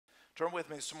Turn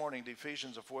with me this morning to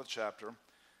Ephesians, the 4th chapter.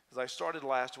 As I started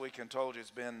last week and told you,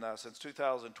 it's been since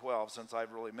 2012 since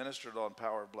I've really ministered on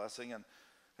Power of Blessing, and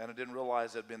I didn't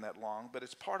realize it had been that long. But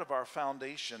it's part of our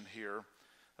foundation here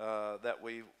that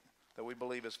we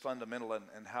believe is fundamental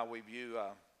in how we view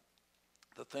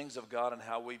the things of God and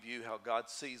how we view how God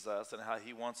sees us and how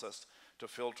He wants us to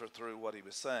filter through what He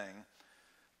was saying.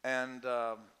 And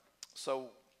so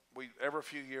every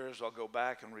few years I'll go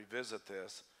back and revisit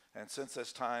this. And since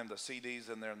this time, the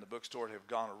CDs in there in the bookstore have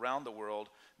gone around the world,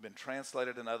 been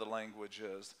translated in other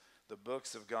languages. The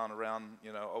books have gone around,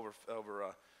 over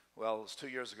well, it was 2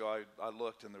 years ago I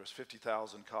looked, and there was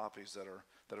 50,000 copies that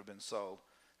have been sold.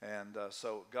 And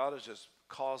so God is just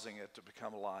causing it to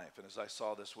become alive. And as I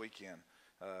saw this weekend,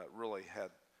 really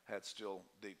had still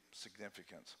deep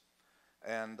significance.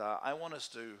 And I want us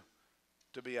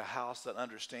to be a house that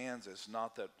understands this,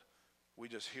 not that we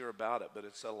just hear about it, but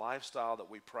it's a lifestyle that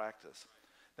we practice.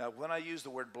 Now, when I use the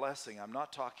word blessing, I'm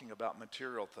not talking about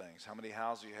material things, how many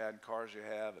houses you had and cars you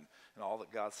have and all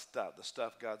that God's stuff, the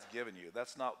stuff God's given you.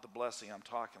 That's not the blessing I'm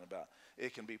talking about.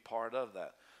 It can be part of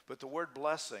that. But the word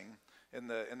blessing in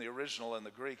the original, in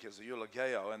the Greek, is the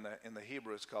eulogio. In the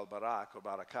Hebrew, it's called barak or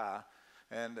barakah.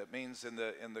 And it means in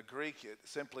the Greek, it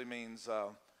simply means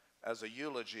as a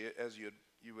eulogy, as you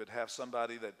would have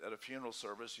somebody that at a funeral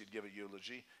service, you'd give a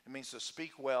eulogy. It means to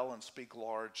speak well and speak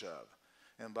large of.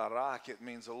 In barak, it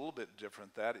means a little bit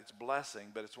different that. It's blessing,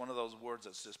 but it's one of those words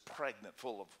that's just pregnant,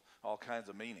 full of all kinds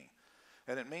of meaning.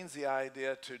 And it means the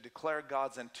idea to declare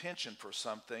God's intention for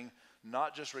something,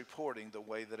 not just reporting the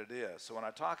way that it is. So when I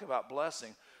talk about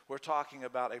blessing, we're talking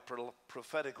about a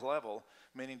prophetic level,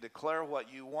 meaning declare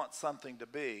what you want something to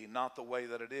be, not the way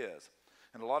that it is.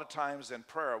 And a lot of times in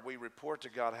prayer, we report to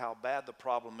God how bad the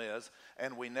problem is,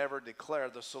 and we never declare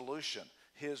the solution.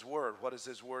 His word, what does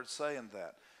His word say in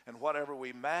that? And whatever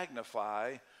we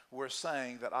magnify, we're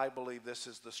saying that I believe this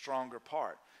is the stronger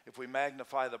part. If we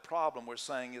magnify the problem, we're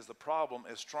saying the problem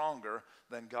is stronger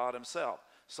than God Himself.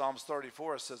 Psalms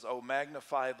 34 says, "Oh,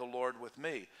 magnify the Lord with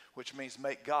me," which means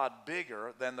make God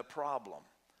bigger than the problem.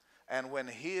 And when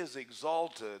He is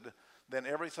exalted, then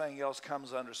everything else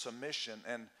comes under submission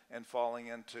and falling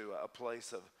into a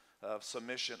place of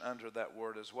submission under that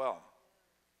word as well.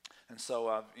 And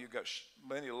so you've got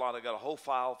I got a whole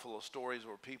file full of stories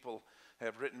where people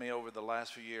have written me over the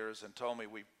last few years and told me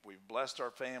we've blessed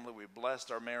our family, we've blessed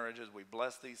our marriages, we've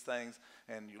blessed these things,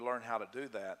 and you learn how to do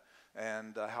that,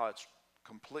 and how it's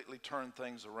completely turned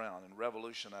things around and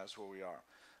revolutionized where we are.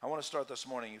 I want to start this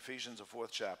morning, Ephesians, the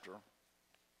 4th chapter, and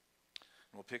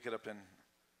we'll pick it up in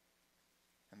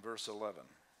verse 11.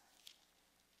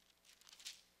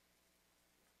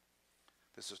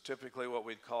 This is typically what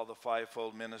we'd call the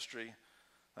fivefold ministry.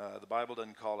 The Bible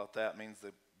doesn't call it that. It means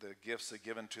the gifts are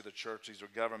given to the church. These are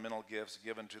governmental gifts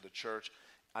given to the church.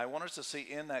 I want us to see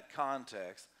in that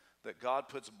context that God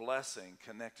puts blessing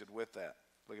connected with that.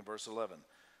 Look at verse 11.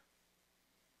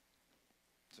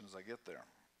 As soon as I get there.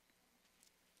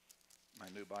 My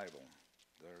new Bible.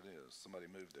 There it is. Somebody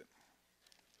moved it.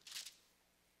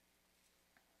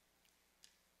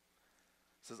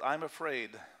 It says, "I'm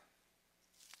afraid."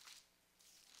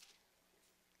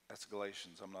 That's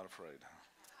Galatians. I'm not afraid.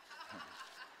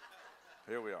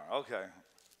 Here we are. Okay.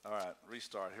 All right.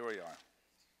 Restart. Here we are.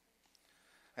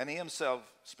 "And He Himself,"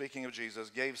 speaking of Jesus,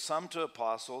 "gave some to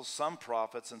apostles, some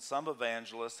prophets, and some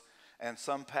evangelists, and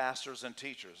some pastors and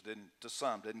teachers."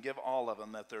 Didn't give all of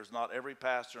them. That there's not every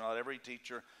pastor, not every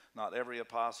teacher, not every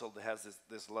apostle that has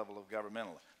this level of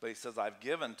governmental. But He says, "I've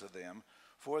given to them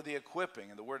for the equipping."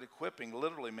 And the word equipping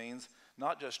literally means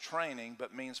not just training,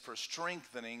 but means for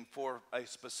strengthening for a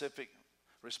specific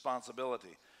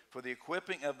responsibility. "For the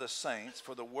equipping of the saints,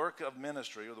 for the work of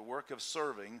ministry or the work of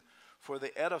serving, for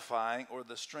the edifying or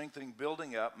the strengthening,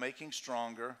 building up, making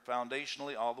stronger,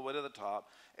 foundationally all the way to the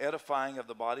top, edifying of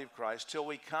the body of Christ, till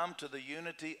we come to the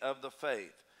unity of the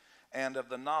faith and of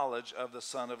the knowledge of the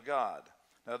Son of God."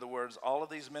 In other words, all of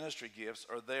these ministry gifts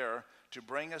are there to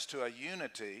bring us to a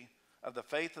unity of the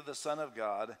faith of the Son of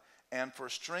God and for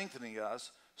strengthening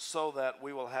us so that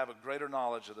we will have a greater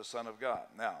knowledge of the Son of God.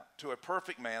 Now, to a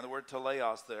perfect man, the word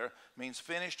teleos there means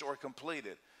finished or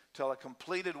completed. Till a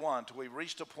completed one, till we've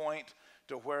reached a point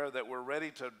to where that we're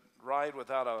ready to ride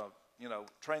without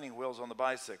training wheels on the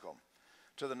bicycle.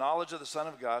 "To the knowledge of the Son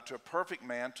of God, to a perfect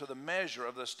man, to the measure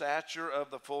of the stature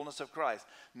of the fullness of Christ."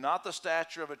 Not the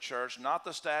stature of a church, not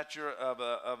the stature of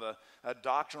a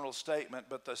doctrinal statement,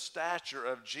 but the stature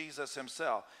of Jesus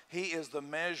Himself. He is the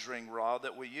measuring rod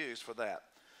that we use for that.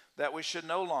 "That we should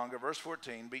no longer," verse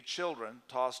 14, "be children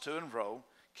tossed to and fro,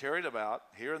 carried about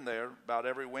here and there, about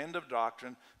every wind of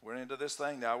doctrine. We're into this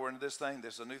thing, now we're into this thing,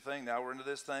 this is a new thing, now we're into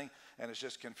this thing, and it's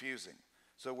just confusing.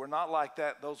 So we're not like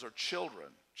that. Those are children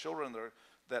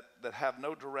that have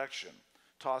no direction,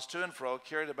 tossed to and fro,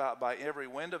 carried about by every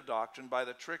wind of doctrine, by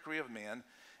the trickery of men,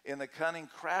 in the cunning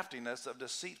craftiness of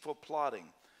deceitful plotting.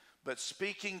 But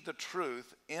speaking the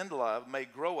truth in love may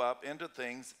grow up into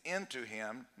things into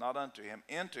him, not unto him,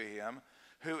 into him,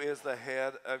 who is the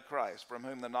head of Christ, from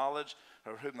whom the knowledge,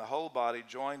 or whom the whole body,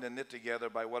 joined and knit together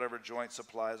by whatever joint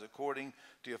supplies, according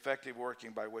to the effective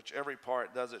working by which every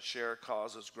part does its share,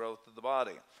 causes growth of the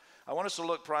body. I want us to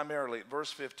look primarily at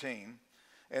verse 15,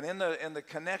 and in the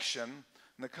connection,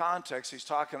 in the context, he's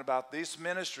talking about these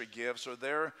ministry gifts are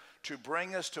there to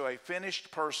bring us to a finished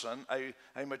person,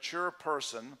 a mature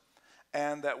person,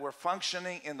 and that we're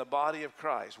functioning in the body of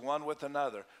Christ, one with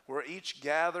another. We're each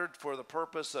gathered for the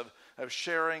purpose of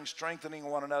sharing, strengthening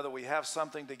one another. We have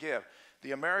something to give.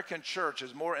 The American church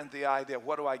is more in the idea of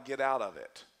what do I get out of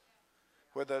it?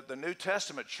 Where the New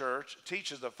Testament church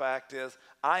teaches the fact is,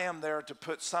 I am there to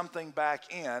put something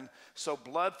back in, so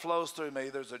blood flows through me.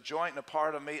 There's a joint and a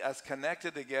part of me that's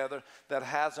connected together that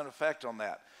has an effect on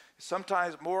that.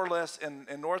 Sometimes more or less in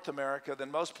North America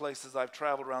than most places I've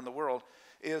traveled around the world,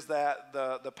 is that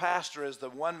the pastor is the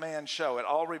one-man show. It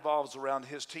all revolves around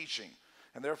his teaching.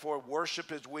 And therefore, worship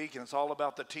is weak, and it's all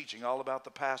about the teaching, all about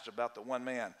the pastor, about the one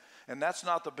man. And that's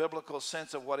not the biblical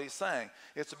sense of what he's saying.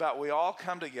 It's about we all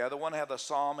come together. One have a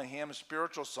psalm, a hymn, a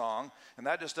spiritual song, and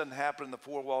that just doesn't happen in the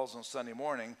four walls on Sunday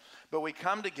morning. But we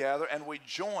come together and we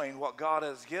join what God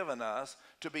has given us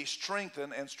to be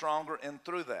strengthened and stronger in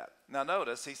through that. Now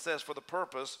notice, he says for the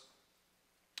purpose,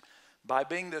 by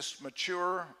being this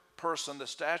mature person, the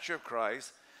stature of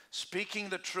Christ, speaking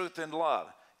the truth in love.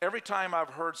 Every time I've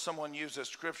heard someone use this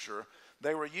scripture,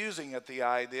 they were using it, the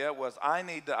idea was, I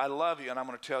love you and I'm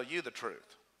going to tell you the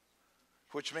truth.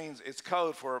 Which means it's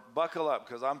code for buckle up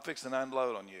because I'm fixing to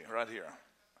unload on you right here.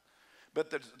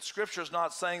 But the scripture is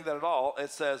not saying that at all.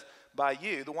 It says, by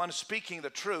you, the one speaking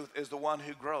the truth is the one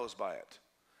who grows by it.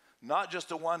 Not just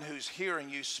the one who's hearing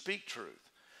you speak truth.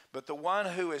 But the one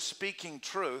who is speaking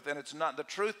truth, and it's not the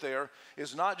truth there,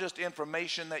 is not just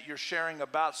information that you're sharing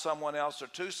about someone else or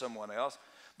to someone else,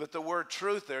 but the word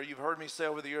truth there, you've heard me say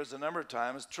over the years a number of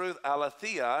times, truth,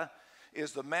 aletheia,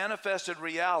 is the manifested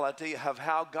reality of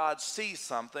how God sees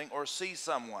something or sees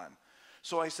someone.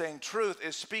 So he's saying truth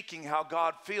is speaking how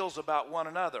God feels about one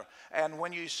another. And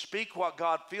when you speak what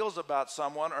God feels about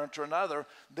someone or to another,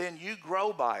 then you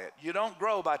grow by it. You don't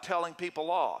grow by telling people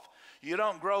off. You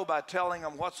don't grow by telling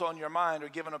them what's on your mind or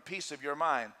giving a piece of your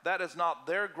mind. That is not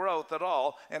their growth at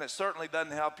all, and it certainly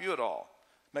doesn't help you at all.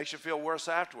 Makes you feel worse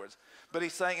afterwards. But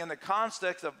he's saying in the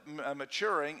context of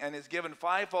maturing, and he's given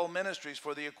fivefold ministries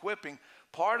for the equipping,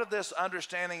 part of this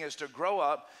understanding is to grow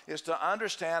up, is to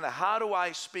understand how do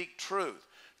I speak truth.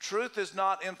 Truth is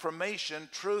not information.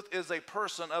 Truth is a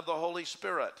person of the Holy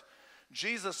Spirit.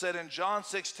 Jesus said in John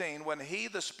 16, when he,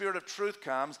 the Spirit of truth,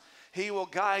 comes, he will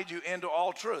guide you into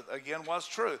all truth. Again, what's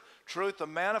truth? Truth, the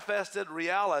manifested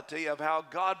reality of how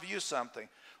God views something.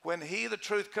 When he, the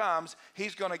truth, comes,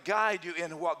 he's going to guide you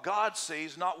in what God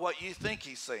sees, not what you think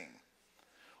he's seeing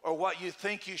or what you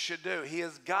think you should do. He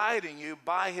is guiding you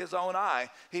by his own eye.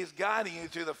 He's guiding you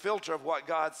through the filter of what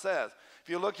God says. If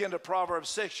you look into Proverbs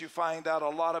 6, you find out a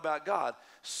lot about God.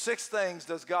 6 things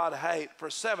does God hate. For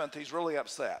 7th, he's really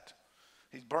upset.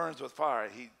 He burns with fire.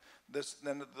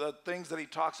 And the things that he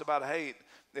talks about hate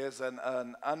is an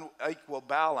unequal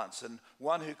balance, and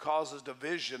one who causes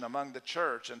division among the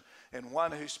church, and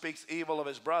one who speaks evil of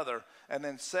his brother. And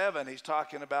then 7, he's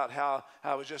talking about how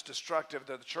it's just destructive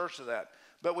to the church of that.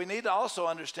 But we need to also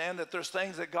understand that there's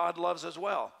things that God loves as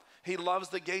well. He loves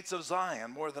the gates of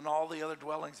Zion more than all the other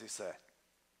dwellings, he said.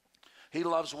 He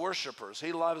loves worshipers.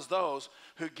 He loves those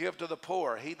who give to the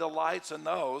poor. He delights in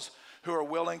those who are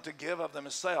willing to give of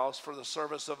themselves for the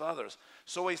service of others.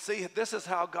 So we see this is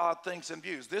how God thinks and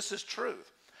views. This is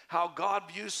truth, how God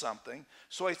views something.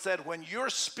 So he said, when you're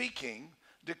speaking,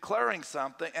 declaring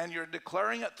something, and you're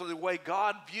declaring it through the way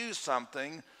God views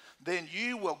something, then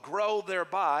you will grow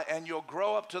thereby, and you'll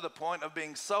grow up to the point of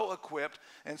being so equipped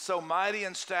and so mighty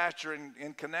in stature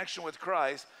in connection with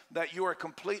Christ that you are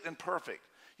complete and perfect.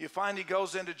 You find he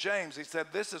goes into James. He said,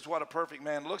 this is what a perfect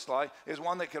man looks like, is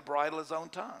one that can bridle his own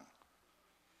tongue.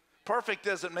 Perfect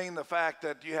doesn't mean the fact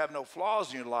that you have no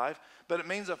flaws in your life, but it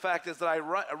means the fact is that I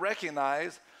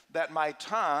recognize that my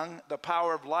tongue, the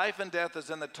power of life and death is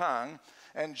in the tongue.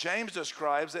 And James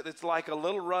describes it, it's like a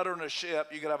little rudder in a ship.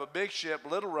 You could have a big ship,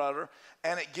 little rudder,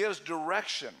 and it gives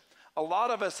direction. A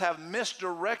lot of us have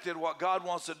misdirected what God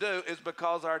wants to do is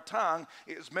because our tongue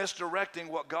is misdirecting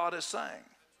what God is saying.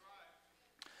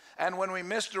 And when we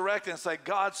misdirect and say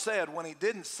God said when he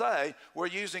didn't say, we're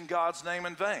using God's name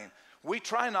in vain. We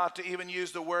try not to even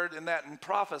use the word in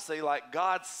prophecy like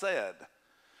God said,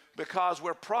 because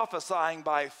we're prophesying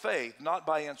by faith, not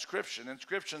by inscription.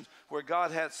 Inscriptions where God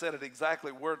had said it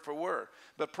exactly word for word.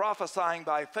 But prophesying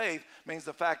by faith means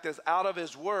the fact is out of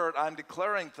his word, I'm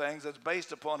declaring things that's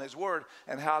based upon his word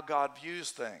and how God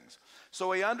views things. So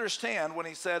we understand when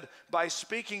he said by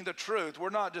speaking the truth, we're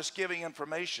not just giving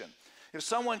information. If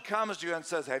someone comes to you and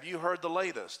says, have you heard the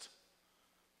latest?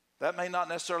 That may not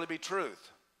necessarily be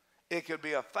truth. It could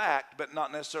be a fact, but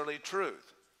not necessarily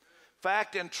truth.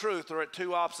 Fact and truth are at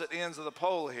two opposite ends of the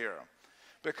pole here.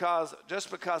 Because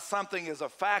just because something is a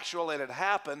factual and it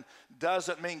happened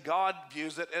doesn't mean God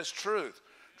views it as truth.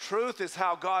 Truth is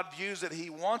how God views it. He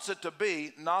wants it to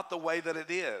be, not the way that it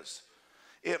is.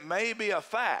 It may be a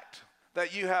fact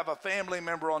that you have a family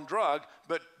member on drugs,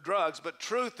 but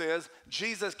truth is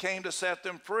Jesus came to set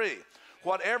them free.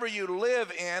 Whatever you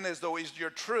live in is your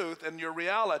truth and your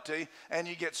reality, and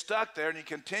you get stuck there and you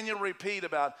continue to repeat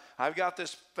about, I've got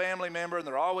this family member and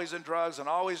they're always in drugs and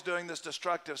always doing this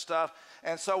destructive stuff.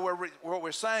 And so what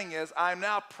we're saying is, I'm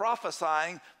now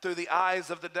prophesying through the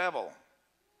eyes of the devil.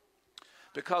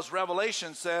 Because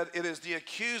Revelation said it is the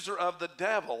accuser of the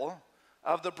devil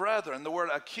of the brethren. The word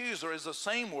accuser is the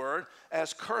same word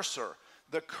as cursor.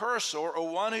 The cursor, or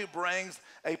one who brings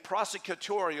a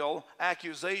prosecutorial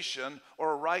accusation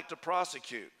or a right to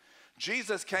prosecute.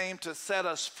 Jesus came to set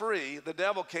us free. The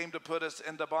devil came to put us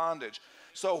into bondage.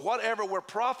 So whatever we're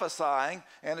prophesying,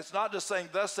 and it's not just saying,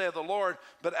 thus saith the Lord,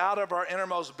 but out of our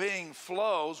innermost being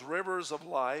flows rivers of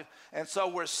life. And so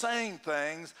we're saying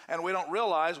things, and we don't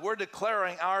realize we're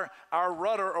declaring our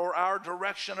rudder or our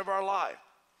direction of our life.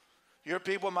 Your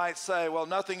people might say, well,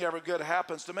 nothing ever good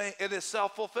happens to me. It is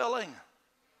self-fulfilling.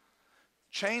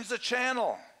 Change the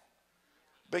channel.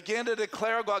 Begin to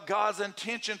declare what God's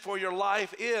intention for your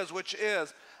life is, which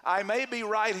is, I may be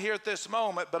right here at this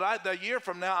moment, but the year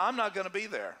from now, I'm not going to be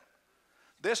there.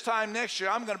 This time next year,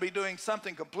 I'm going to be doing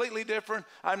something completely different.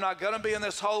 I'm not going to be in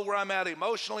this hole where I'm at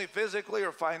emotionally, physically,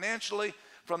 or financially.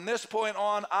 From this point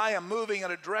on, I am moving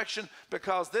in a direction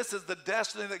because this is the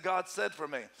destiny that God said for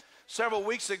me. Several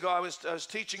weeks ago, I was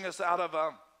teaching us out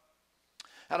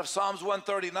of Psalms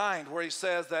 139, where he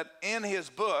says that in his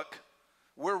book,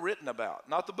 we're written about.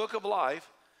 Not the book of life.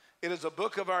 It is a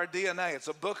book of our DNA. It's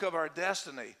a book of our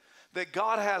destiny. That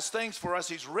God has things for us.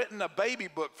 He's written a baby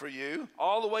book for you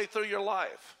all the way through your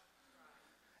life.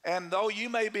 And though you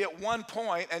may be at one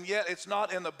point, and yet it's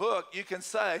not in the book, you can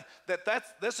say that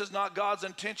this is not God's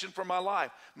intention for my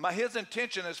life. His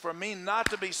intention is for me not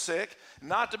to be sick,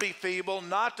 not to be feeble,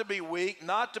 not to be weak,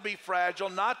 not to be fragile,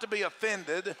 not to be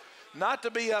offended, not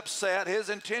to be upset. His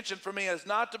intention for me is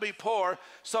not to be poor.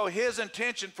 So his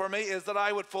intention for me is that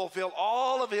I would fulfill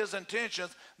all of his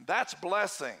intentions. That's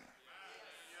blessing.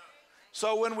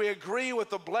 So when we agree with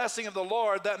the blessing of the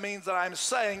Lord, that means that I'm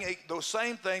saying the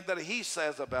same thing that he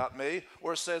says about me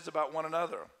or says about one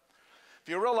another. If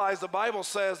you realize the Bible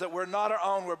says that we're not our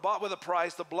own, we're bought with a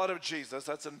price, the blood of Jesus.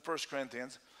 That's in 1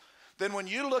 Corinthians. Then when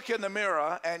you look in the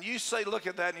mirror and you look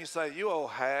at that and you say, you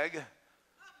old hag,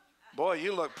 boy,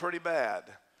 you look pretty bad.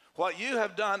 What you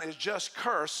have done is just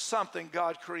curse something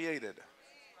God created.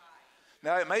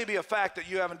 Now, it may be a fact that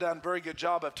you haven't done a very good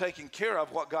job of taking care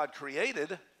of what God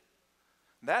created.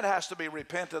 That has to be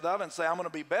repented of and say, I'm going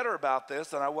to be better about this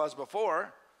than I was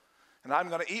before. And I'm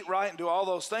going to eat right and do all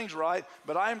those things right.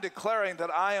 But I am declaring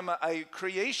that I am a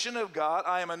creation of God.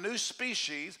 I am a new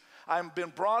species. I've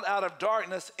been brought out of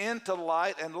darkness into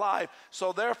light and life.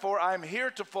 So therefore, I'm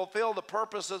here to fulfill the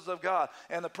purposes of God.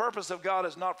 And the purpose of God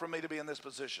is not for me to be in this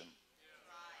position.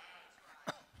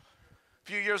 A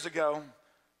few years ago,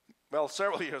 well,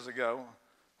 several years ago,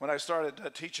 when I started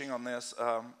teaching on this,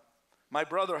 my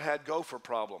brother had gopher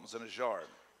problems in his yard.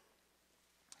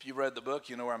 If you read the book,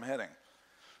 you know where I'm heading.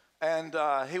 And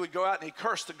he would go out and he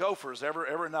cursed the gophers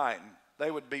every night. And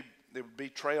there would be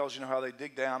trails, you know how they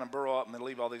dig down and burrow up and they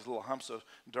leave all these little humps of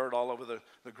dirt all over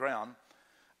the ground.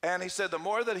 And he said the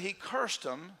more that he cursed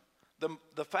them,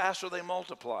 the faster they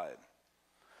multiplied.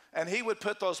 And he would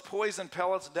put those poison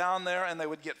pellets down there and they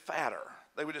would get fatter.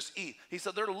 They would just eat. He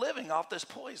said, they're living off this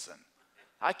poison.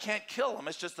 I can't kill them.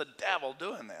 It's just the devil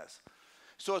doing this.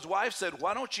 So his wife said,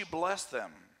 why don't you bless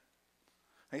them?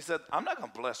 And he said, I'm not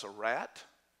going to bless a rat.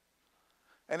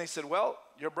 And he said, well,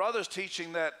 your brother's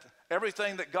teaching that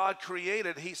everything that God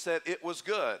created, he said, it was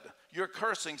good. You're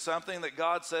cursing something that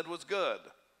God said was good.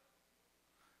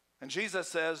 And Jesus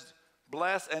says,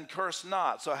 bless and curse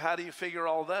not. So how do you figure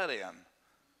all that in?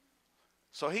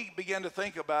 So he began to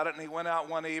think about it, and he went out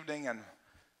one evening, and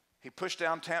He pushed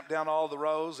down, tamped down all the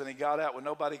rows, and he got out when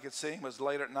nobody could see him. It was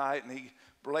late at night, and he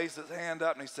raised his hand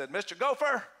up and he said, "Mr.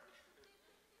 Gopher,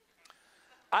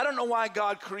 I don't know why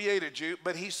God created you,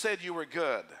 but he said you were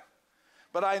good.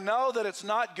 But I know that it's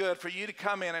not good for you to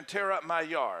come in and tear up my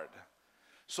yard.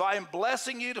 So I am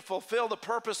blessing you to fulfill the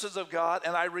purposes of God,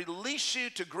 and I release you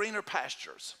to greener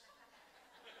pastures."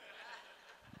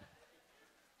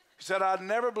 He said, "I'd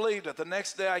never believed it. The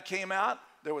next day I came out,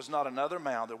 there was not another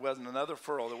mound. There wasn't another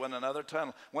furrow. There wasn't another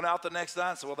tunnel." Went out the next night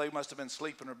and said, "Well, they must have been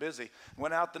sleeping or busy."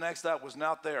 Went out the next night, was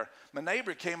not there. My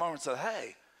neighbor came over and said,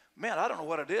 "Hey, man, I don't know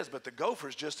what it is, but the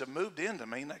gophers just have moved into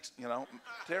me next,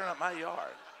 tearing up my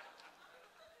yard."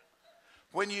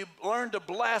 When you learn to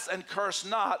bless and curse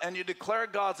not, and you declare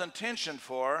God's intention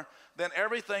for, then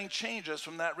everything changes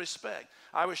from that respect.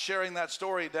 I was sharing that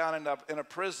story down in a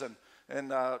prison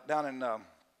down in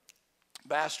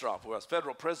Bastrop, was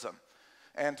federal prison,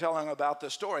 and telling them about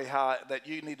this story, how that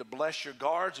you need to bless your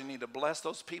guards, you need to bless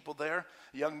those people there.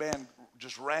 A young man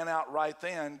just ran out right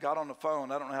then, got on the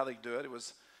phone. I don't know how they do it. It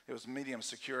was medium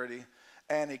security,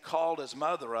 and he called his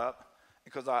mother up.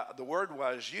 Because the word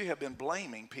was, you have been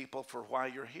blaming people for why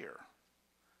you're here.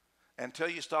 Until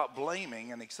you stop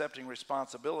blaming and accepting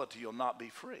responsibility, you'll not be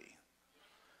free.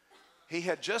 He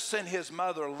had just sent his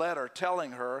mother a letter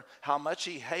telling her how much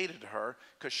he hated her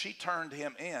because she turned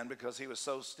him in because he was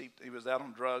so steeped, he was out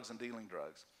on drugs and dealing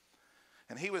drugs.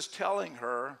 And he was telling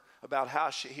her about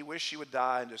how he wished she would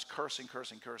die and just cursing.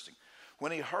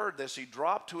 When he heard this, he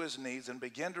dropped to his knees and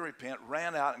began to repent,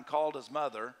 ran out and called his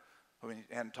mother, who he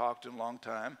hadn't talked to in a long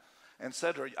time, and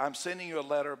said to her, "I'm sending you a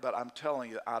letter, but I'm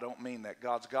telling you, I don't mean that.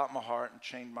 God's got my heart and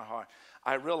changed my heart.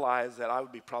 I realized that I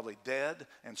would be probably dead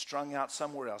and strung out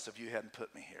somewhere else if you hadn't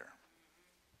put me here."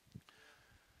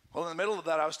 Well, in the middle of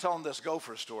that, I was telling this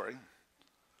gopher story,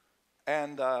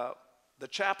 and the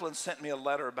chaplain sent me a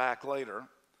letter back later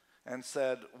and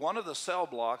said one of the cell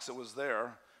blocks that was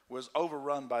there was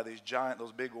overrun by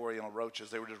those big oriental roaches.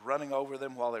 They were just running over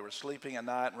them while they were sleeping at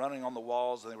night, running on the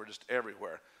walls, and they were just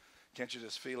everywhere. Can't you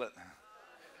just feel it?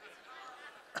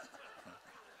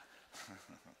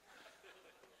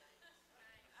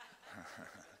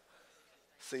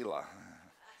 Selah.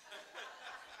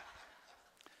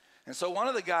 And so one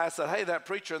of the guys said, "Hey, that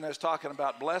preacher in there's talking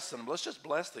about blessing them. Let's just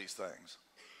bless these things."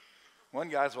 One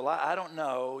guy said, "Well, I don't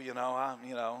know,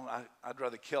 I'd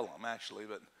rather kill them actually,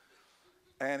 but."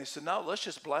 And he said, "No, let's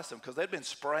just bless them," because they'd been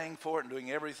spraying for it and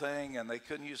doing everything, and they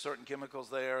couldn't use certain chemicals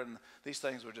there, and these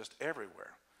things were just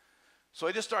everywhere. So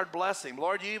he just started blessing.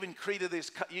 "Lord, you even created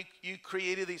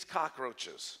these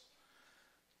cockroaches.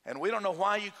 And we don't know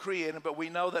why you created them, but we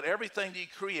know that everything that you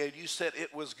created, you said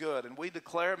it was good. And we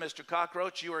declare, Mr.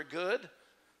 Cockroach, you are good,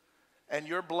 and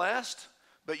you're blessed,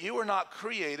 but you were not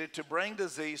created to bring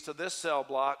disease to this cell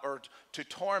block or to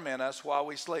torment us while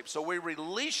we sleep. So we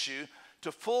release you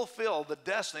to fulfill the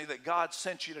destiny that God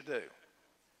sent you to do."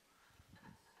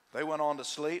 They went on to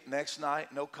sleep. Next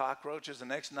night, no cockroaches. The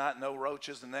next night, no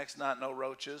roaches. The next night, no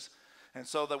roaches. And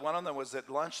so one of them was at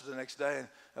lunch the next day,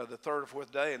 the third or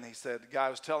fourth day, and he said, the guy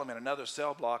was telling me in another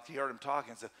cell block, he heard him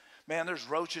talking and said, "Man, there's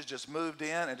roaches just moved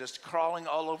in and just crawling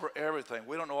all over everything.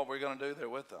 We don't know what we're going to do there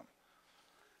with them."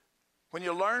 When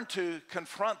you learn to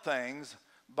confront things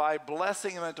by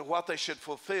blessing them into what they should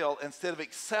fulfill instead of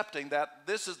accepting that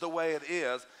this is the way it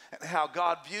is and how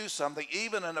God views something,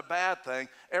 even in a bad thing,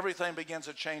 everything begins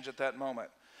to change at that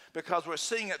moment because we're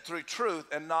seeing it through truth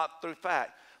and not through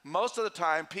fact. Most of the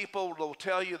time, people will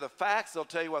tell you the facts. They'll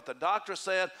tell you what the doctor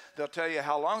said. They'll tell you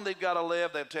how long they've got to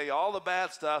live. They'll tell you all the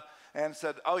bad stuff and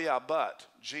said, "Oh yeah, but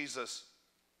Jesus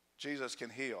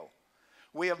can heal."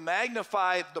 We have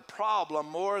magnified the problem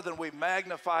more than we've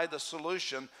magnified the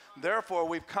solution. Therefore,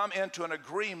 we've come into an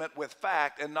agreement with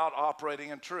fact and not operating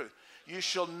in truth. You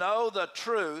shall know the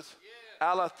truth,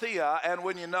 aletheia, and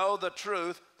when you know the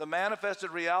truth, the manifested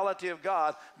reality of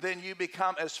God, then you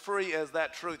become as free as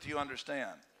that truth you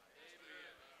understand.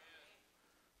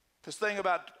 This thing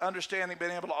about understanding,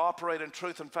 being able to operate in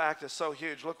truth and fact is so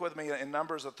huge. Look with me in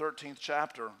Numbers, the 13th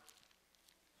chapter.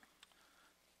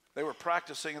 They were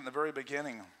practicing in the very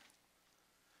beginning.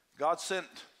 God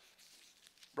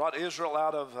brought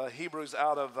Israel Hebrews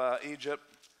out of Egypt.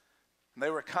 And they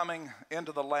were coming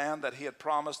into the land that he had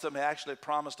promised them. He actually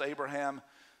promised Abraham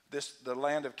the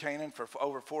land of Canaan for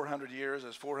over 400 years.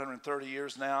 It's 430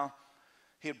 years now.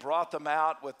 He had brought them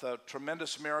out with the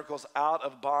tremendous miracles, out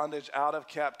of bondage, out of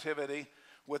captivity,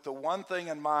 with the one thing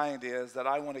in mind is that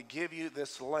I want to give you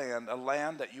this land, a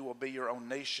land that you will be your own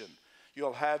nation.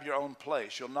 You'll have your own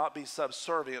place. You'll not be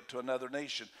subservient to another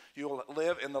nation. You'll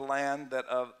live in the land that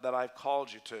I've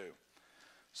called you to.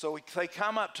 So they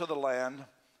come up to the land,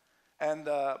 and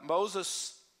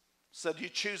Moses said, you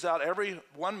choose out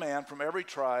one man from every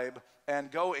tribe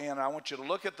and go in. I want you to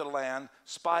look at the land,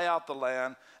 spy out the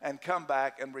land, and come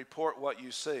back and report what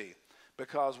you see,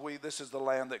 because this is the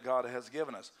land that God has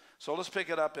given us. So let's pick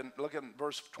it up and look at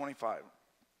verse 25.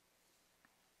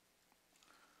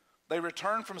 They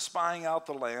returned from spying out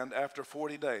the land after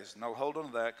 40 days. Now hold on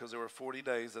to that, because there were 40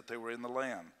 days that they were in the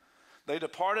land. They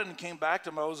departed and came back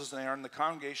to Moses and Aaron, the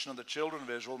congregation of the children of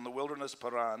Israel, in the wilderness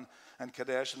Paran and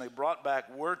Kadesh, and they brought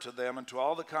back word to them and to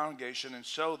all the congregation and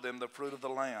showed them the fruit of the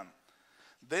land.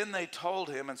 Then they told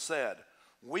him and said,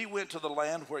 we went to the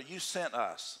land where you sent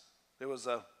us. There was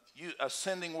a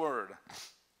sending word.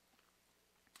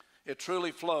 It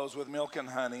truly flows with milk and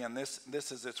honey, and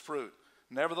this is its fruit.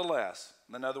 Nevertheless,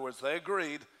 in other words, they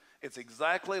agreed, it's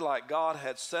exactly like God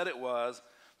had said it was.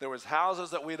 There was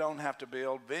houses that we don't have to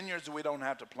build, vineyards that we don't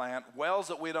have to plant, wells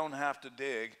that we don't have to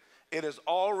dig. It is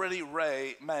already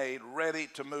made, ready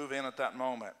to move in at that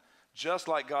moment, just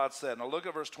like God said. Now look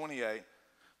at verse 28.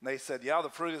 They said, yeah, the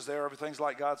fruit is there, everything's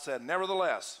like God said.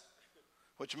 Nevertheless,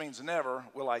 which means never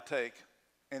will I take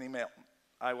any milk.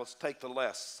 I will take the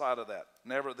less side of that,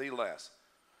 never the less.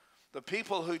 The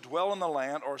people who dwell in the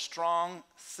land are strong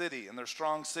city, and they're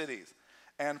strong cities,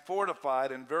 and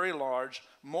fortified and very large.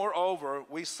 Moreover,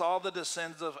 we saw the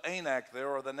descendants of Anak there,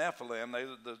 or the Nephilim.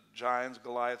 The giants,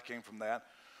 Goliath came from that.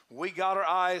 We got our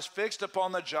eyes fixed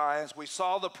upon the giants. We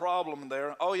saw the problem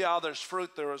there. Oh yeah, there's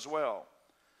fruit there as well.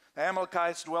 The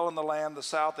Amalekites dwell in the land, the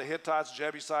south, the Hittites,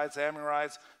 Jebusites,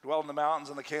 Amorites dwell in the mountains,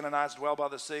 and the Canaanites dwell by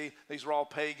the sea. These are all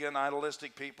pagan,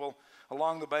 idolistic people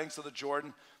along the banks of the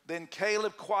Jordan. Then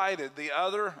Caleb quieted the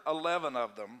other 11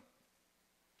 of them,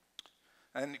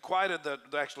 and quieted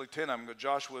actually 10 of them, but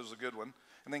Joshua was a good one.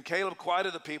 And then Caleb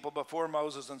quieted the people before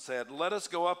Moses and said, let us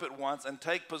go up at once and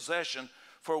take possession,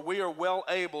 for we are well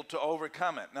able to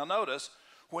overcome it. Now notice,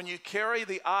 when you carry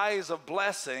the eyes of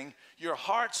blessing, your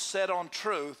heart's set on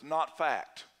truth, not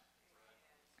fact.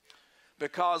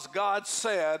 Because God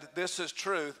said this is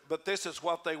truth, but this is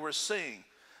what they were seeing.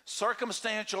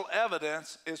 Circumstantial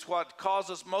evidence is what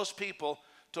causes most people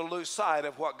to lose sight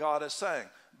of what God is saying.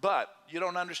 But you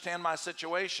don't understand my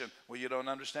situation. Well, you don't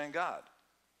understand God.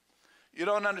 You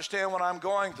don't understand what I'm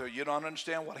going through. You don't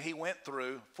understand what he went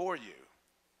through for you.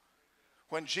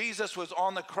 When Jesus was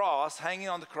on the cross, hanging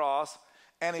on the cross,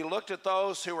 and he looked at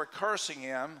those who were cursing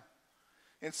him,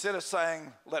 instead of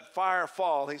saying, let fire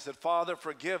fall, he said, Father,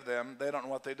 forgive them. They don't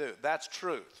know what they do. That's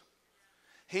truth.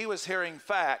 He was hearing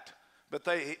fact,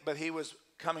 but he was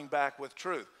coming back with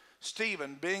truth.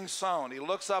 Stephen being sown, he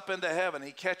looks up into heaven.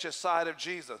 He catches sight of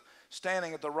Jesus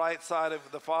standing at the right side of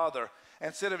the Father.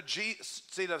 Instead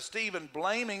of Stephen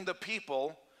blaming the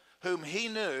people whom he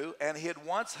knew and he had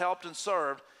once helped and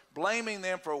served, blaming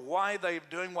them for why they're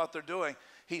doing what they're doing,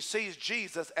 he sees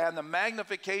Jesus, and the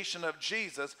magnification of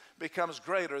Jesus becomes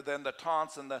greater than the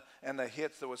taunts and the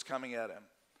hits that was coming at him,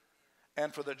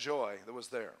 and for the joy that was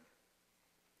there.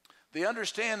 The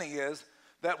understanding is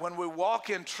that when we walk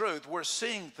in truth, we're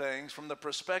seeing things from the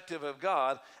perspective of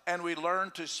God, and we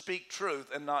learn to speak truth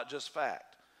and not just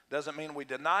fact. Doesn't mean we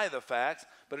deny the facts,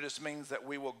 but it just means that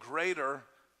we will greater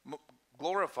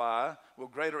glorify, will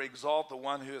greater exalt the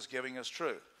one who is giving us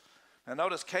truth. Now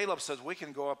notice Caleb says we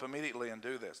can go up immediately and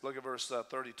do this. Look at verse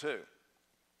 32.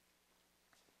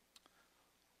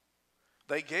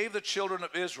 They gave the children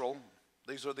of Israel,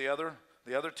 these are the other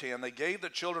 10, they gave the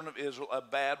children of Israel a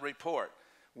bad report.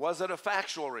 Was it a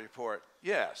factual report?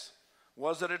 Yes.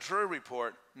 Was it a true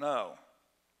report? No.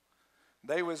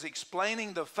 They was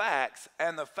explaining the facts,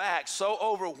 and the facts so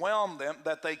overwhelmed them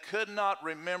that they could not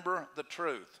remember the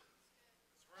truth.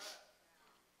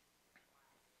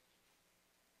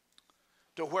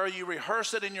 To where you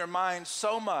rehearse it in your mind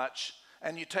so much,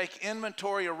 and you take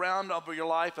inventory around over your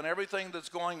life and everything that's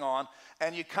going on,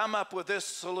 and you come up with this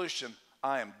solution: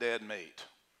 I am dead meat.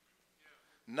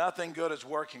 Nothing good is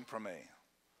working for me.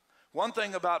 One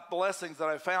thing about blessings that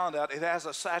I found out, it has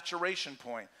a saturation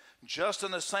point. Just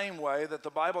in the same way that the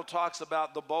Bible talks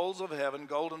about the bowls of heaven,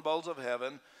 golden bowls of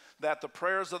heaven, that the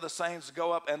prayers of the saints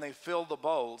go up and they fill the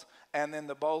bowls, and then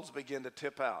the bowls begin to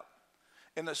tip out.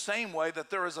 In the same way that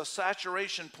there is a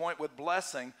saturation point with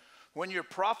blessing, when you're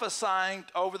prophesying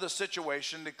over the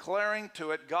situation, declaring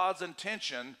to it God's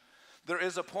intention, there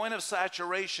is a point of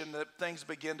saturation that things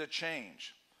begin to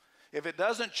change. If it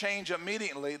doesn't change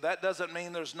immediately, that doesn't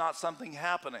mean there's not something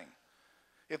happening.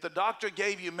 If the doctor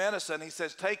gave you medicine, he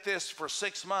says, take this for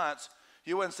 6 months,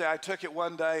 you wouldn't say, I took it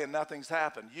one day and nothing's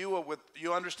happened.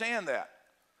 You understand that.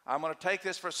 I'm going to take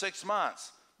this for 6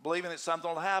 months, believing that something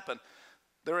will happen.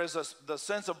 There is the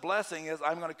sense of blessing is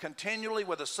I'm going to continually,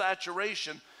 with a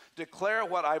saturation, declare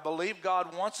what I believe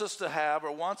God wants us to have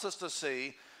or wants us to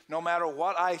see, no matter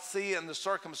what I see in the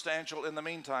circumstantial in the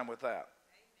meantime with that.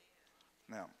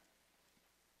 Now,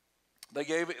 they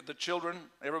gave the children,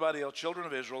 everybody else, children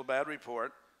of Israel, a bad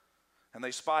report, and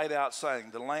they spied out, saying,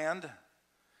 the land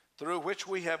through which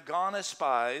we have gone as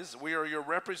spies, we are your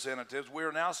representatives, we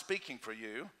are now speaking for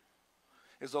you,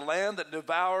 is a land that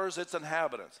devours its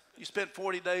inhabitants. You spent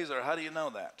 40 days there. How do you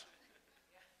know that?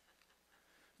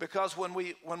 Because when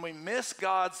we miss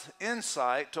God's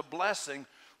insight to blessing,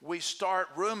 we start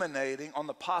ruminating on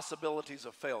the possibilities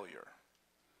of failure.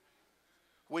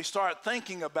 We start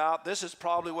thinking about this is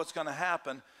probably what's going to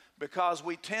happen, because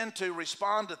we tend to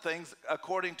respond to things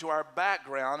according to our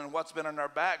background and what's been in our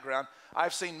background.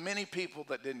 I've seen many people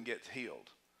that didn't get healed.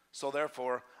 So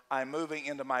therefore, I'm moving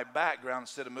into my background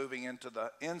instead of moving into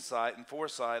the insight and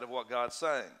foresight of what God's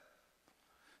saying.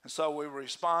 And so we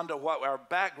respond to what our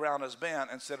background has been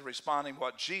instead of responding to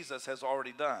what Jesus has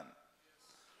already done.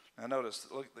 Now notice,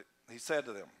 look, he said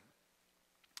to them,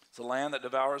 it's a land that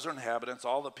devours their inhabitants,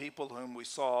 all the people whom we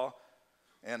saw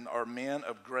and are men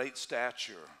of great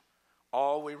stature.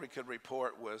 All we could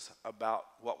report was about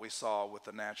what we saw with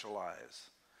the natural eyes.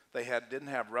 They didn't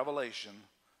have revelation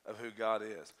of who God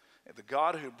is. The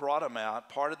God who brought them out,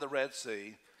 parted the Red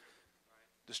Sea,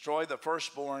 destroyed the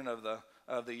firstborn of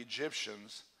the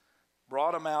Egyptians,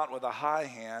 brought them out with a high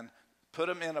hand, put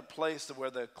them in a place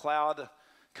where the cloud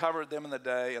covered them in the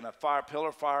day and a pillar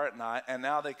of fire at night, and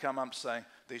now they come up saying,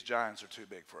 these giants are too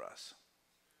big for us.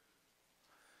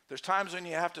 There's times when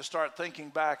you have to start thinking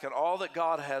back at all that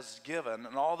God has given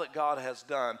and all that God has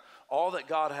done, all that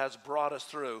God has brought us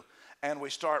through, and we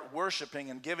start worshiping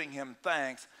and giving him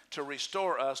thanks to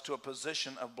restore us to a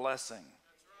position of blessing.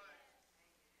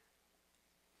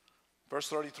 Verse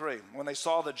 33, when they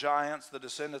saw the giants, the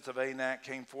descendants of Anak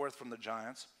came forth from the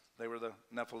giants. They were the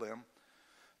Nephilim.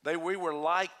 We were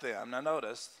like them. Now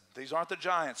notice, these aren't the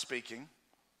giants speaking.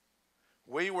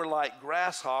 We were like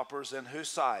grasshoppers in whose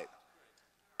sight?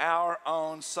 Our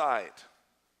own sight.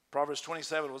 Proverbs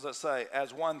 27, what does that say?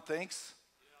 As one thinks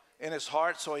in his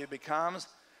heart, so he becomes.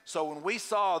 So when we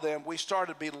saw them, we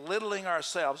started belittling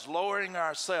ourselves, lowering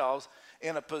ourselves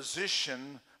in a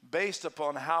position based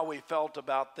upon how we felt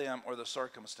about them or the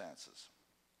circumstances.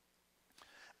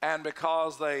 And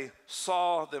because they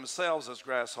saw themselves as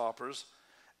grasshoppers,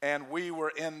 and we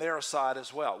were in their side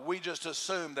as well, we just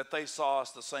assumed that they saw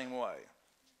us the same way.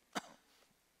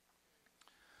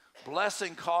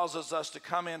 Blessing causes us to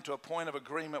come into a point of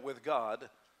agreement with God.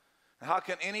 How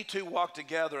can any two walk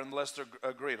together unless they're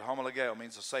agreed? Homologeo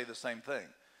means to say the same thing.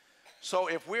 So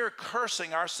if we're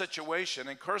cursing our situation,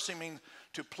 and cursing means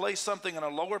to place something in a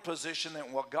lower position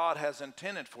than what God has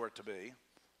intended for it to be,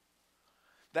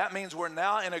 that means we're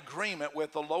now in agreement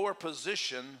with the lower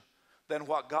position than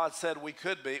what God said we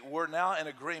could be. We're now in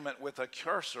agreement with a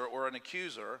cursor or an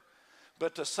accuser.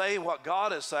 But to say what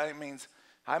God is saying means,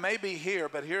 I may be here,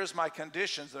 but here's my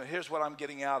conditions, and here's what I'm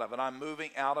getting out of, and I'm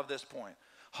moving out of this point.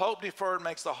 Hope deferred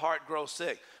makes the heart grow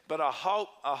sick, but a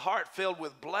heart filled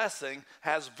with blessing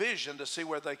has vision to see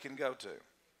where they can go to.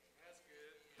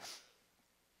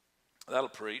 That'll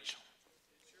preach.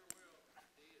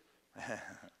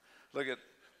 Look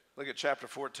at chapter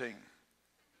 14.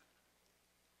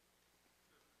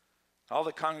 All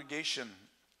the congregation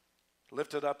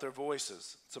lifted up their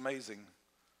voices. It's amazing.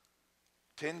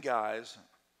 10 guys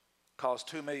caused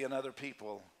 2 million other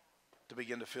people to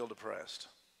begin to feel depressed.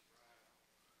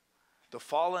 The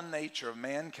fallen nature of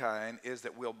mankind is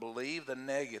that we'll believe the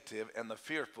negative and the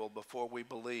fearful before we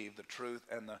believe the truth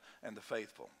and the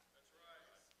faithful.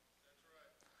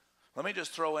 Let me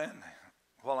just throw in,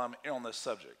 while I'm on this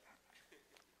subject,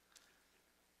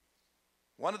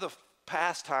 one of the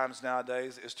pastimes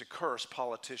nowadays is to curse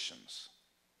politicians.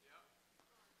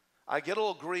 I get a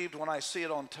little grieved when I see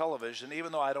it on television,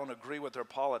 even though I don't agree with their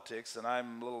politics, and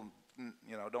I'm a little,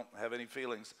 don't have any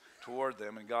feelings toward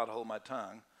them, and God hold my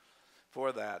tongue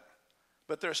for that.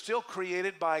 But they're still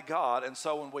created by God, and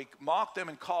so when we mock them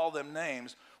and call them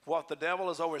names, what the devil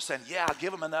is always saying, yeah,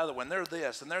 give them another one, they're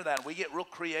this and they're that. We get real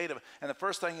creative, and the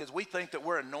first thing is we think that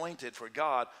we're anointed for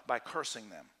God by cursing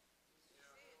them.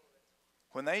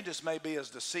 When they just may be as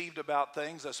deceived about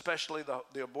things, especially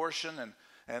the abortion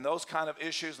and those kind of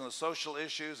issues and the social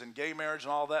issues and gay marriage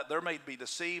and all that, they may be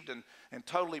deceived and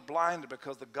totally blinded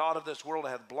because the God of this world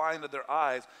hath blinded their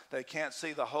eyes. They can't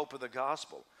see the hope of the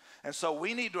gospel. And so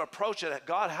we need to approach it at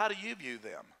God, how do you view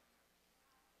them?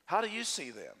 How do you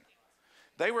see them?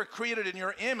 They were created in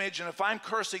your image, and if I'm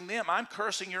cursing them, I'm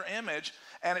cursing your image,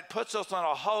 and it puts us on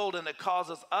a hold, and it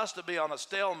causes us to be on a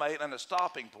stalemate and a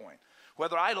stopping point,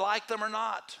 whether I like them or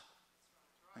not.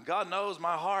 And God knows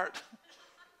my heart.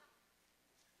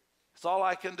 It's all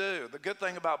I can do. The good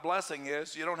thing about blessing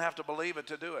is you don't have to believe it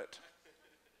to do it.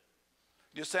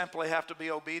 You simply have to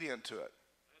be obedient to it.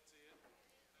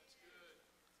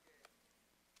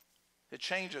 It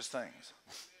changes things.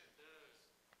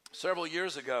 Several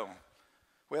years ago,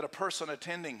 we had a person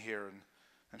attending here,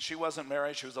 and she wasn't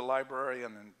married. She was a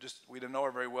librarian, and we didn't know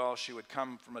her very well. She would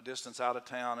come from a distance out of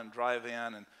town and drive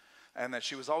in, and that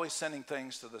she was always sending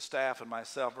things to the staff and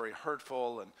myself, very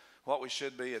hurtful, and what we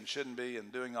should be and shouldn't be,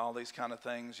 and doing all these kind of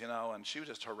things, and she was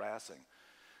just harassing.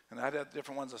 And I had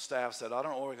different ones of staff said, I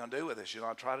don't know what we're going to do with this.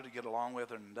 I tried to get along with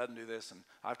her and doesn't do this, and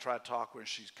I've tried to talk with her,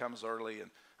 she comes early,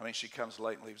 she comes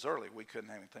late and leaves early. We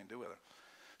couldn't have anything to do with her.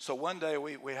 So one day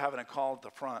we having a call at the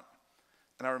front,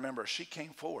 and I remember she came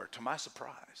forward to my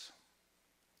surprise.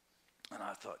 And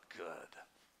I thought, good.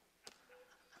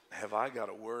 Have I got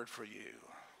a word for you?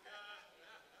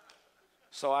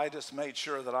 So I just made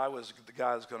sure that I was the guy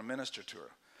that was going to minister to her.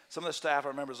 Some of the staff I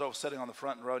remember was sitting on the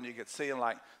front row, and you could see him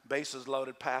like bases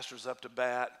loaded, pastors up to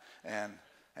bat, and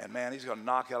man, he's going to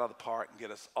knock it out of the park and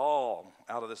get us all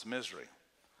out of this misery.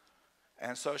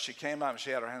 And so she came out and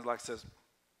she had her hands like says,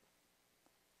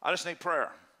 I just need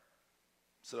prayer. I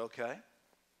said, okay.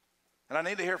 And I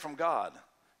need to hear from God.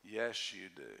 Yes, you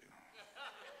do.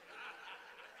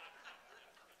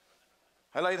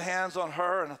 I laid hands on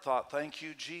her and I thought, thank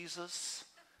you, Jesus.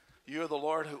 You're the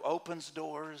Lord who opens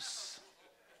doors.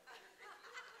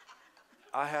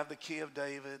 I have the key of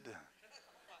David.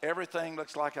 Everything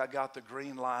looks like I got the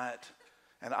green light,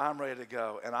 and I'm ready to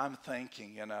go. And I'm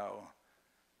thinking,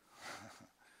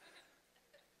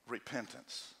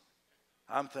 repentance.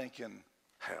 I'm thinking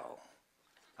hell.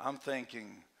 I'm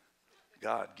thinking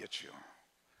God gets you.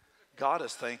 God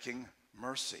is thinking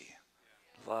mercy,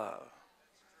 love.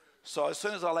 So as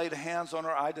soon as I laid hands on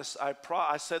her,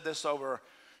 I said this over her,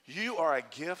 you are a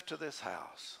gift to this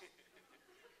house.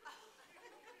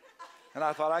 And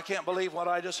I thought, I can't believe what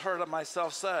I just heard of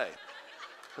myself say.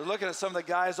 I was looking at some of the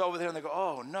guys over there, and they go,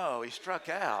 oh, no, he struck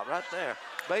out right there.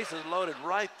 Bases loaded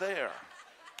right there.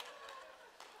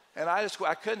 And I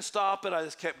couldn't stop it. I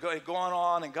just kept going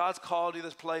on, and God's called you to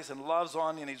this place and loves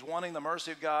on you, and he's wanting the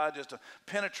mercy of God just to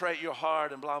penetrate your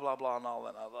heart and blah, blah, blah, and all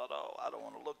that. And I thought, oh, I don't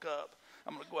want to look up.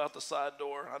 I'm going to go out the side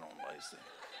door. I don't want to see.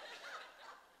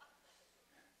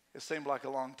 It seemed like a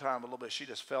long time, a little bit. She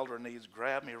just fell to her knees,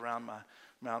 grabbed me around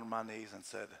my knees and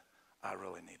said, I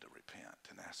really need to repent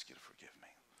and ask you to forgive me.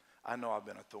 I know I've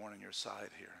been a thorn in your side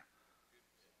here.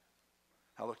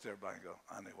 I looked at everybody and go,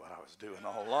 I knew what I was doing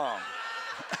all along.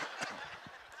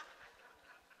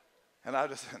 And I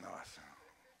just said, no.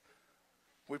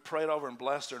 We prayed over and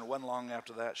blessed her, and it wasn't long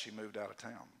after that she moved out of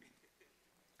town.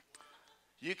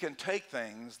 You can take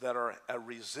things that are a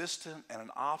resistant and an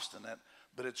obstinate,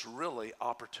 but it's really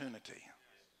opportunity.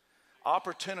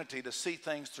 Opportunity to see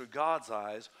things through God's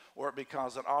eyes, or it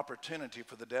becomes an opportunity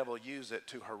for the devil to use it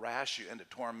to harass you and to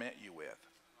torment you with.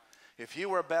 If you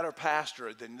were a better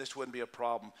pastor, then this wouldn't be a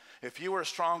problem. If you were a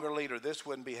stronger leader, this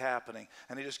wouldn't be happening.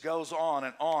 And he just goes on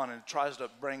and tries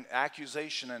to bring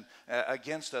accusation and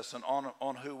against us and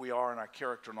on who we are and our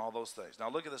character and all those things. Now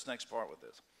look at this next part with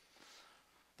this.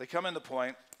 They come into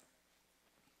point,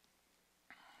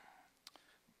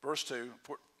 verse 2,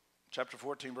 chapter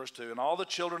 14, verse 2. And all the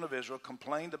children of Israel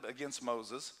complained against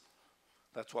Moses.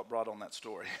 That's what brought on that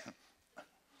story.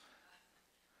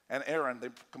 And Aaron, they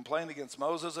complained against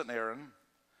Moses and Aaron.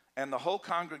 And the whole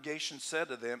congregation said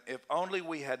to them, if only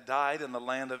we had died in the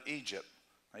land of Egypt.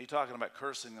 Now you're talking about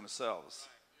cursing themselves.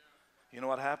 You know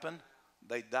what happened?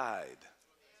 They died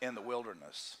in the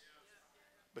wilderness.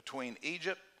 Between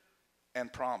Egypt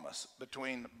and promise.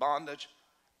 Between bondage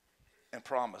and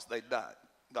promise. They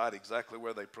died exactly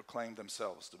where they proclaimed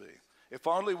themselves to be. If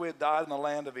only we had died in the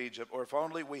land of Egypt, or if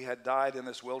only we had died in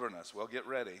this wilderness. Well, get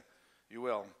ready. You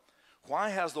will. Why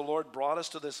has the Lord brought us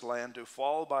to this land to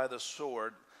fall by the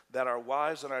sword, that our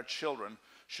wives and our children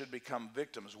should become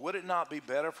victims? Would it not be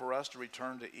better for us to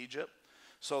return to Egypt?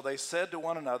 So they said to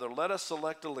one another, let us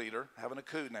select a leader, having a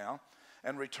coup now,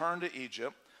 and return to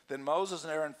Egypt. Then Moses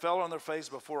and Aaron fell on their face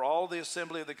before all the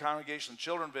assembly of the congregation,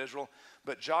 children of Israel.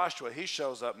 But Joshua, he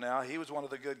shows up now. He was one of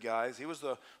the good guys. He was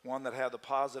the one that had the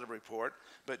positive report.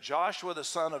 But Joshua the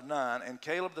son of Nun and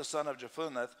Caleb the son of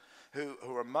Jephunneh, who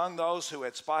were among those who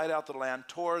had spied out the land,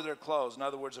 tore their clothes. In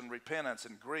other words, in repentance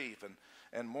and grief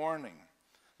and mourning.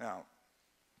 Now,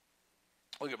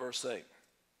 look at verse 8.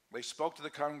 They spoke to the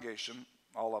congregation,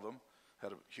 all of them,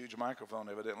 had a huge microphone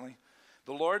evidently.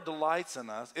 The Lord delights in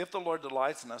us. If the Lord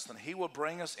delights in us, then he will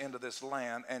bring us into this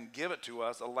land and give it to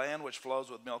us, a land which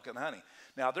flows with milk and honey.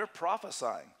 Now, they're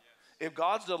prophesying. If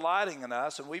God's delighting in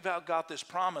us and we've got this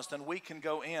promise, then we can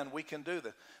go in, we can do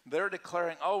that. They're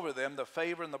declaring over them the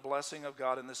favor and the blessing of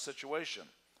God in this situation.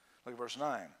 Look at verse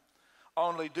 9.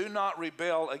 Only do not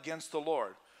rebel against the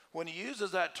Lord. When he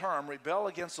uses that term, rebel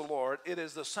against the Lord, it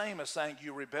is the same as saying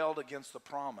you rebelled against the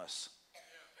promise.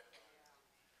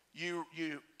 You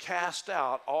cast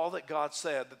out all that God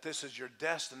said, that this is your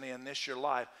destiny and this your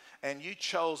life, and you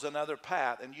chose another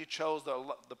path, and you chose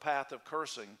the path of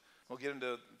cursing. We'll get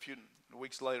into a few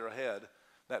weeks later ahead,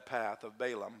 that path of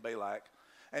Balak.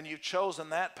 And you've chosen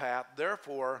that path,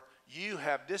 therefore you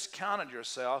have discounted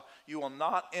yourself. You will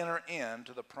not enter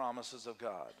into the promises of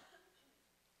God.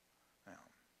 Now,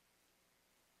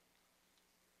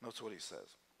 notice what he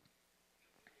says.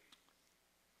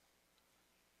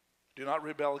 Do not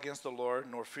rebel against the Lord,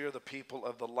 nor fear the people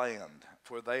of the land,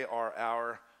 for they are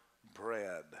our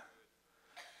bread.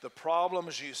 The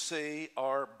problems you see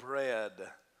are bread.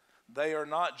 They are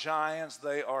not giants,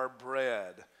 they are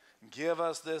bread. Give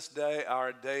us this day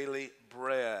our daily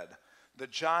bread. The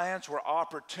giants were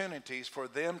opportunities for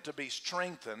them to be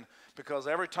strengthened, because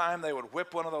every time they would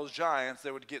whip one of those giants,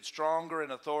 they would get stronger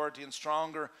in authority and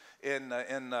stronger in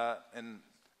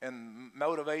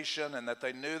motivation, and that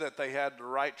they knew that they had the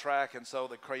right track, and so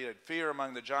they created fear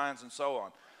among the giants and so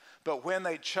on. But when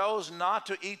they chose not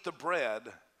to eat the bread,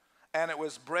 and it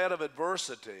was bread of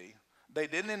adversity, they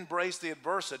didn't embrace the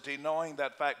adversity, knowing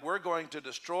that fact, we're going to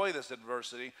destroy this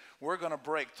adversity, we're going to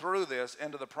break through this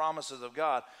into the promises of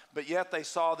God, but yet they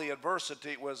saw the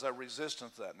adversity was a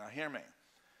resistance to that. Now hear me.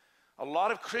 A lot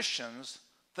of Christians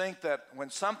think that when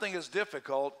something is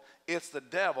difficult, it's the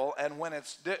devil, and when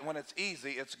it's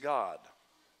easy, it's God.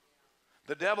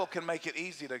 The devil can make it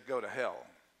easy to go to hell.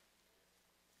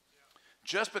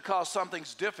 Just because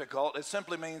something's difficult, it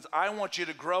simply means I want you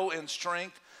to grow in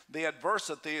strength. The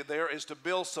adversity there is to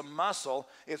build some muscle.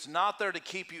 It's not there to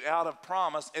keep you out of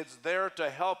promise. It's there to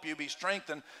help you be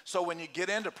strengthened, so when you get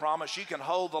into promise, you can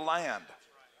hold the land.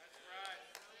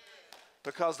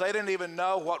 Because they didn't even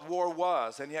know what war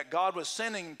was, and yet God was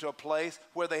sending them to a place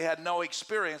where they had no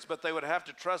experience, but they would have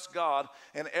to trust God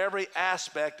in every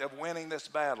aspect of winning this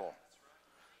battle.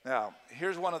 Now,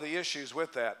 here's one of the issues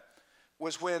with that,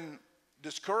 was when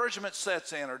discouragement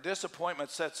sets in or disappointment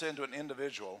sets into an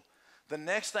individual, the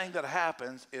next thing that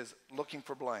happens is looking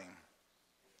for blame.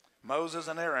 Moses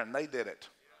and Aaron, they did it.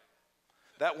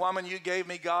 That woman you gave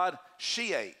me, God,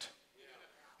 she ate.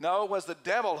 No, it was the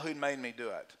devil who made me do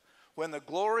it. When the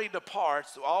glory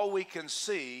departs, all we can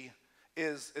see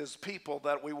is people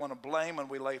that we want to blame and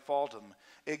we lay fault on them.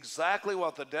 Exactly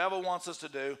what the devil wants us to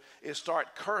do is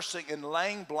start cursing and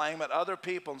laying blame at other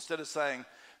people instead of saying,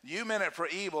 you meant it for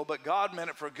evil, but God meant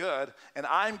it for good, and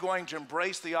I'm going to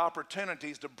embrace the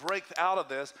opportunities to break out of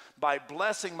this by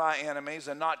blessing my enemies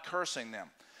and not cursing them.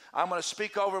 I'm going to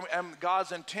speak over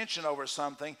God's intention over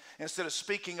something instead of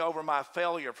speaking over my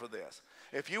failure for this.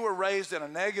 If you were raised in a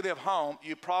negative home,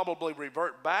 you probably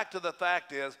revert back to the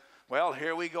fact is, well,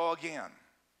 here we go again.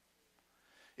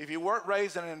 If you weren't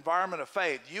raised in an environment of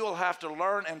faith, you will have to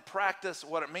learn and practice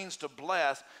what it means to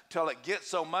bless till it gets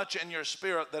so much in your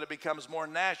spirit that it becomes more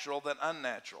natural than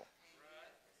unnatural.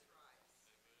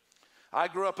 I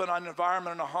grew up in an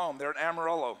environment in a home there in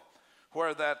Amarillo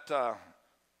where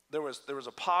there was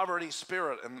a poverty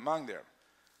spirit among there.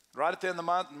 Right at the end of the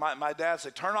month, my dad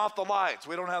said, turn off the lights.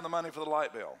 We don't have the money for the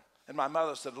light bill. And my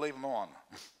mother said, leave them on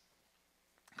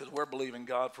because we're believing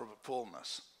God for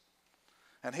fullness.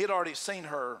 And he had already seen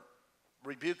her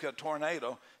rebuke a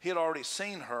tornado. He had already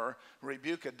seen her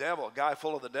rebuke a devil. A guy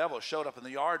full of the devil showed up in the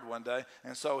yard one day.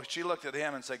 And so she looked at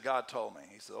him and said, God told me.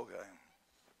 He said, okay.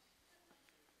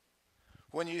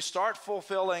 When you start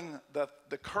fulfilling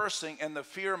the cursing and the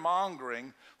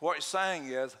fear-mongering, what you're saying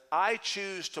is, I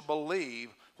choose to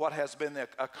believe what has been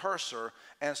a curser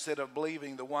instead of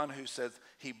believing the one who says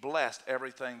he blessed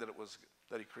everything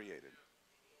that he created.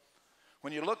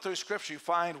 When you look through Scripture, you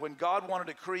find when God wanted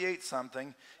to create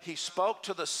something, he spoke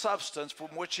to the substance from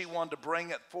which he wanted to bring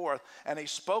it forth, and he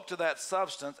spoke to that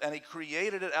substance, and he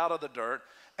created it out of the dirt,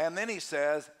 and then he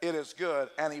says, it is good,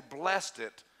 and he blessed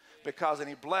it, and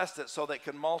he blessed it so that it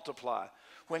can multiply.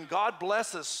 When God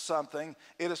blesses something,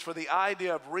 it is for the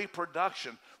idea of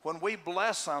reproduction. When we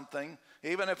bless something,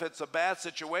 even if it's a bad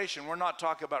situation, we're not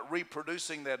talking about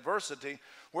reproducing the adversity.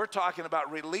 We're talking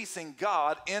about releasing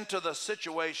God into the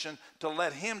situation to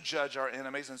let him judge our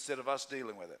enemies instead of us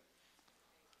dealing with it.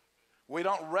 We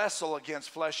don't wrestle against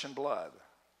flesh and blood.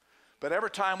 But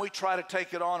every time we try to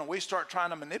take it on and we start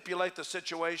trying to manipulate the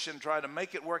situation, try to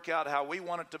make it work out how we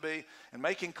want it to be, and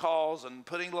making calls and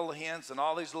putting little hints and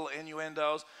all these little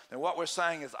innuendos, then what we're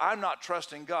saying is, I'm not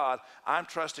trusting God, I'm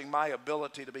trusting my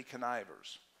ability to be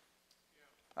connivers.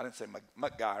 I didn't say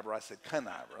MacGyver, I said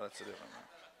conniver. That's a different one.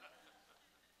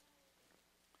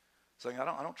 Saying,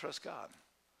 I don't trust God,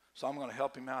 so I'm going to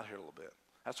help him out here a little bit.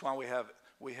 That's why we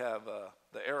have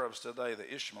the Arabs today,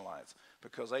 the Ishmaelites,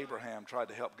 because Abraham tried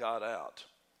to help God out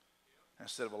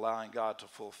instead of allowing God to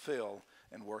fulfill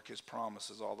and work his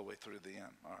promises all the way through the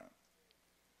end. All right.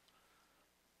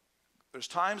 There's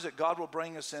times that God will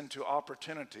bring us into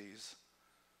opportunities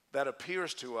that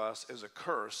appears to us as a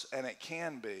curse, and it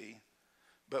can be,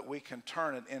 but we can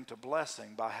turn it into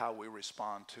blessing by how we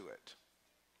respond to it,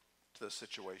 to the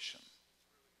situation.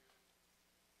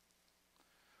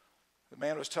 The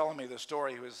man was telling me the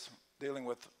story. He was dealing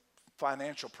with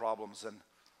financial problems,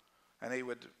 and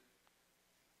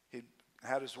he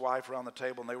had his wife around the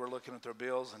table, and they were looking at their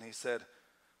bills, and he said,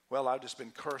 well, I've just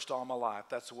been cursed all my life.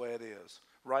 That's the way it is.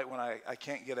 Right when I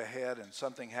can't get ahead and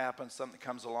something happens, something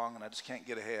comes along, and I just can't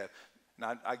get ahead.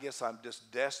 And I guess I'm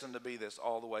just destined to be this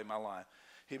all the way my life.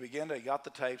 He got the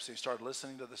tapes, he started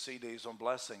listening to the CDs on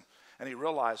blessing, and he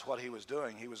realized what he was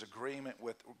doing. He was agreeing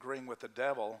with the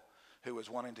devil who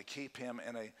was wanting to keep him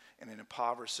in an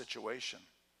impoverished situation.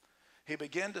 He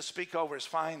began to speak over his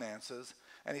finances,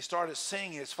 and he started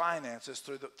seeing his finances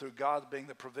through God being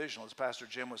the provisional, as Pastor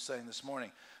Jim was saying this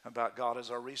morning about God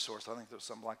as our resource. I think there was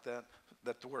something like that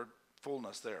the word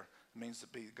fullness there means to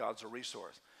be God's a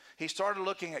resource. He started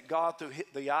looking at God through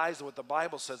the eyes of what the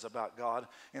Bible says about God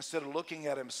instead of looking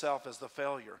at himself as the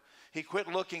failure. He quit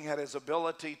looking at his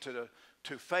ability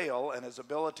to fail and his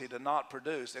ability to not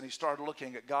produce, and he started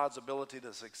looking at God's ability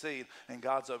to succeed and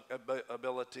God's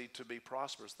ability to be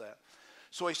prosperous.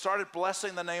 So he started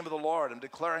blessing the name of the Lord and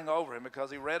declaring over him,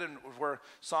 because he read in where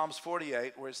Psalms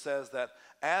 48 where it says that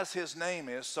as his name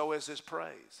is, so is his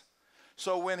praise.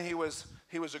 So when he was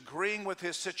agreeing with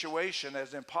his situation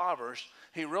as impoverished,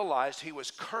 he realized he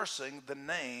was cursing the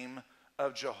name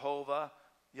of Jehovah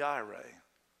Jireh.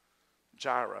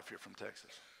 Jireh, if you're from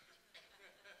Texas.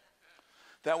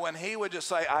 That when he would just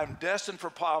say, I'm destined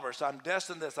for poverty, I'm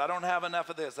destined this, I don't have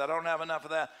enough of this, I don't have enough of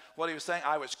that. What he was saying,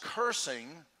 I was cursing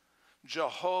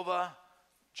Jehovah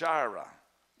Jireh,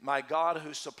 my God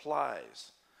who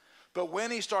supplies. But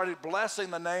when he started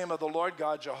blessing the name of the Lord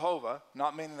God Jehovah,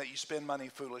 not meaning that you spend money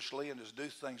foolishly and just do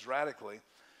things radically,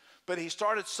 but he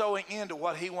started sowing into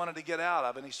what he wanted to get out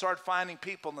of, and he started finding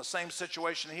people in the same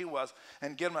situation he was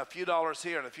and give them a few dollars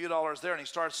here and a few dollars there, and he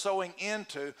started sowing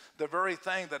into the very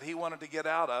thing that he wanted to get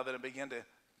out of, and it began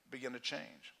to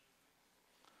change.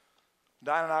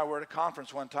 Diane and I were at a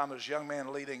conference one time. There was a young man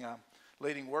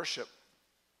leading worship,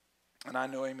 and I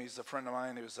knew him. He's a friend of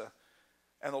mine.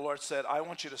 And the Lord said, I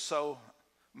want you to sow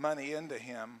money into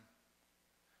him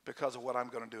because of what I'm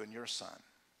going to do in your son.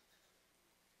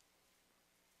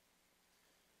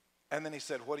 And then he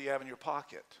said, what do you have in your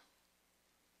pocket?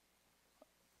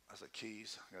 I said,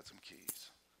 keys. I got some keys.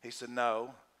 He said,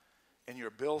 no, in your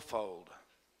billfold.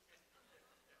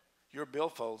 Your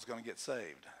billfold's going to get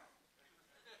saved.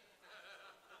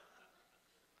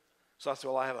 So I said,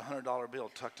 well, I have a $100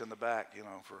 bill tucked in the back,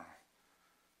 for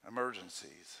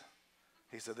emergencies.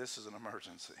 He said, this is an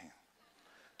emergency.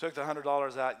 Took the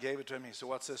 $100 out, gave it to him. He said,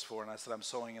 what's this for? And I said, I'm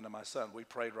sowing into my son. We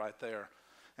prayed right there.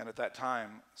 And at that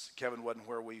time, Kevin wasn't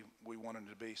where we wanted him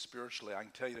to be spiritually. I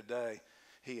can tell you today,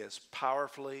 he is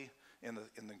powerfully in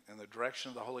the direction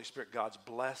of the Holy Spirit. God's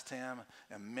blessed him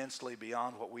immensely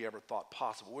beyond what we ever thought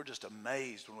possible. We're just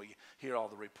amazed when we hear all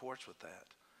the reports with that.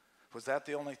 Was that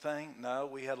the only thing? No,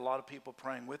 we had a lot of people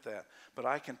praying with that. But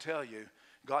I can tell you,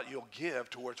 God, you'll give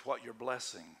towards what you're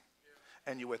blessing,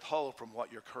 and you withhold from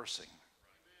what you're cursing.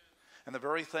 And the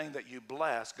very thing that you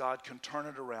bless, God can turn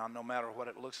it around no matter what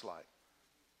it looks like.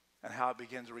 And how it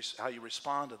begins, how you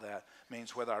respond to that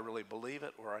means whether I really believe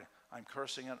it or I'm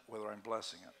cursing it, whether I'm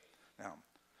blessing it. Now,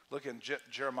 look in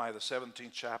Jeremiah, the 17th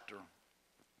chapter.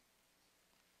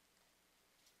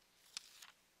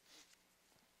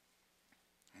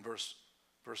 Verse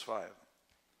 5.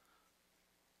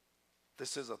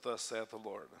 This is a thus saith the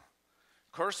Lord.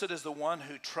 Cursed is the one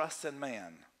who trusts in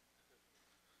man.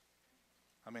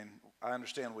 I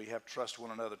understand we have trust one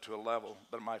another to a level,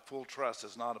 but my full trust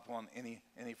is not upon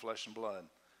any flesh and blood.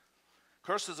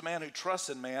 Cursed is the man who trusts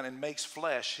in man and makes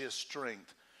flesh his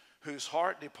strength, whose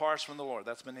heart departs from the Lord.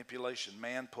 That's manipulation.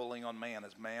 Man pulling on man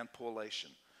is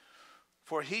manipulation.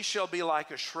 For he shall be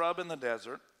like a shrub in the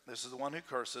desert. This is the one who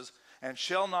curses, and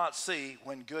shall not see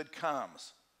when good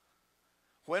comes.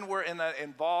 When we're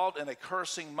involved in a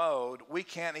cursing mode, we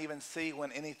can't even see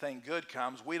when anything good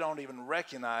comes. We don't even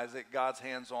recognize that God's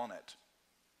hand's on it.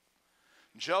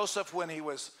 Joseph, when he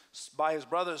was by his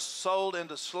brothers sold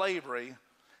into slavery,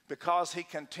 because he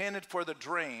contended for the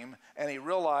dream and he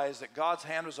realized that God's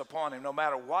hand was upon him, no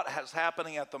matter what was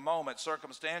happening at the moment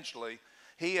circumstantially,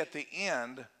 he at the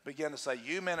end began to say,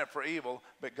 you meant it for evil,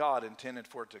 but God intended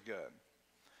for it to good.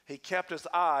 He kept his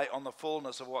eye on the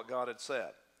fullness of what God had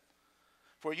said.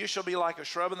 For you shall be like a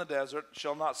shrub in the desert,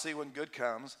 shall not see when good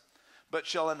comes, but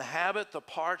shall inhabit the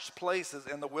parched places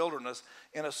in the wilderness,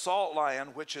 in a salt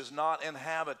land which is not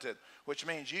inhabited, which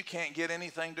means you can't get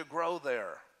anything to grow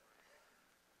there.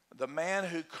 The man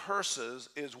who curses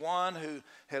is one who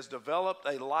has developed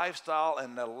a lifestyle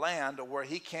in the land where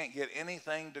he can't get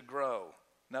anything to grow.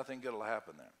 Nothing good will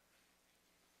happen there.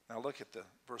 Now look at the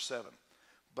verse 7.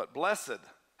 But blessed,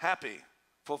 happy,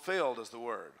 fulfilled is the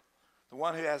word. The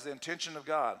one who has the intention of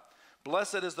God.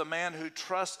 Blessed is the man who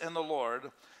trusts in the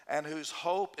Lord and whose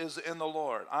hope is in the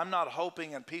Lord. I'm not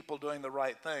hoping in people doing the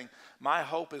right thing. My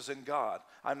hope is in God.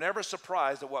 I'm never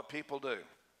surprised at what people do.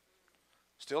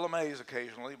 Still amazed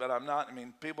occasionally, but I'm not. I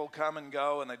mean, people come and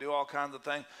go and they do all kinds of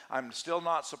things. I'm still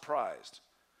not surprised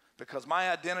because my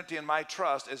identity and my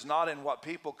trust is not in what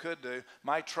people could do.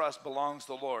 My trust belongs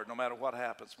to the Lord, no matter what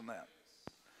happens from that.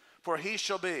 For he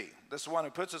shall be, this is one who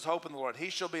puts his hope in the Lord,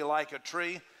 he shall be like a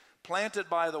tree planted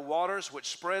by the waters, which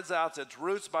spreads out its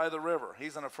roots by the river.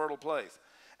 He's in a fertile place.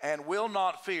 And will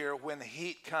not fear when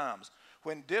heat comes.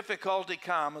 When difficulty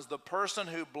comes, the person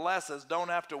who blesses don't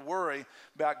have to worry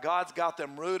about God's got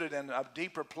them rooted in a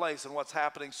deeper place than what's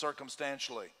happening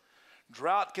circumstantially.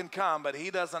 Drought can come, but he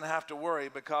doesn't have to worry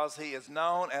because he is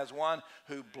known as one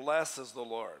who blesses the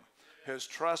Lord. His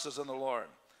trust is in the Lord.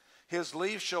 His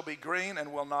leaf shall be green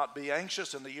and will not be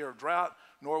anxious in the year of drought,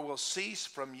 nor will cease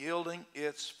from yielding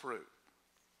its fruit.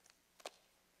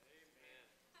 Amen.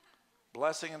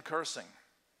 Blessing and cursing.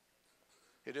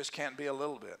 It just can't be a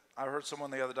little bit. I heard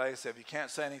someone the other day say, if you can't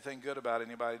say anything good about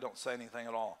anybody, don't say anything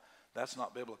at all. That's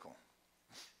not biblical.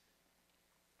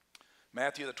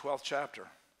 Matthew, the 12th chapter,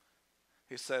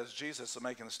 he says, Jesus is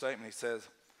making a statement. He says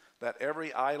that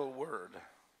every idle word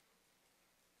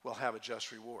will have a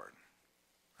just reward.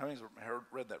 How many have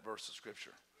read that verse of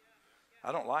Scripture?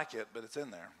 I don't like it, but it's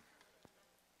in there.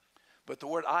 But the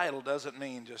word idle doesn't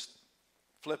mean just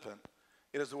flippant.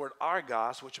 It is the word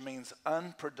argos, which means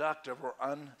unproductive or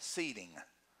unseeding.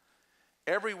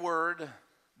 Every word,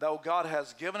 though God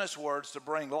has given us words to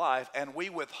bring life, and we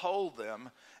withhold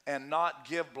them and not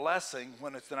give blessing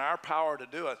when it's in our power to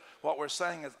do it, what we're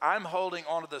saying is, I'm holding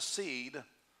onto the seed,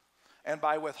 and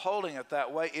by withholding it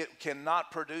that way, it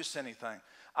cannot produce anything.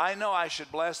 I know I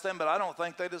should bless them, but I don't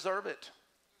think they deserve it.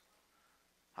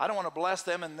 I don't want to bless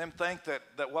them and them think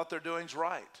that what they're doing is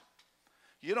right.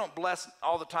 You don't bless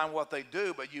all the time what they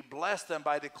do, but you bless them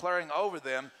by declaring over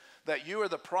them that you are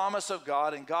the promise of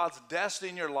God and God's destiny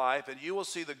in your life, and you will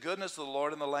see the goodness of the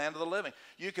Lord in the land of the living.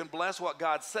 You can bless what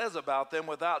God says about them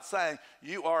without saying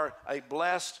you are a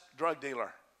blessed drug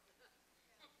dealer.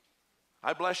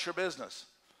 I bless your business.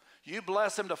 You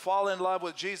bless them to fall in love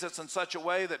with Jesus in such a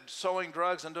way that sowing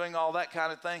drugs and doing all that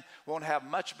kind of thing won't have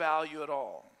much value at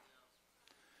all.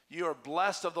 You are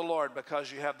blessed of the Lord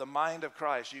because you have the mind of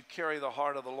Christ. You carry the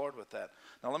heart of the Lord with that.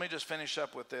 Now let me just finish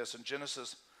up with this in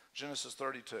Genesis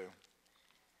 32.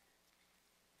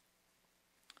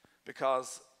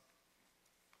 Because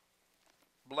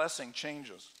blessing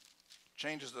changes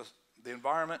the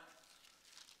environment,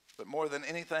 but more than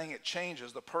anything, it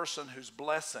changes the person who's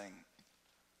blessing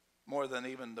more than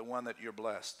even the one that you're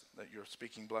blessed, that you're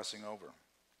speaking blessing over.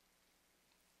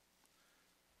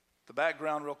 The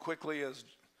background real quickly is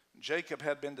Jacob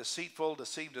had been deceitful,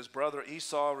 deceived his brother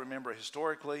Esau, remember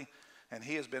historically, and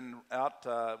he has been out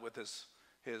with his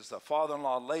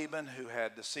father-in-law Laban, who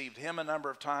had deceived him a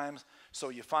number of times. So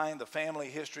you find the family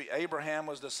history. Abraham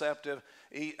was deceptive,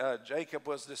 Jacob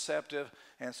was deceptive,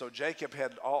 and so Jacob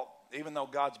had even though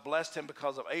God's blessed him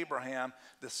because of Abraham,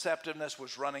 deceptiveness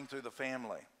was running through the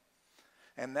family.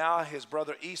 And now his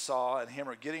brother Esau and him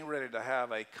are getting ready to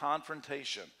have a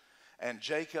confrontation. And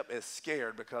Jacob is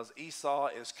scared because Esau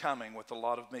is coming with a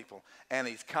lot of people, and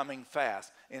he's coming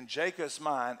fast. In Jacob's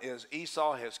mind is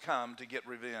Esau has come to get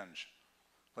revenge.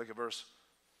 Look at verse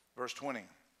 20.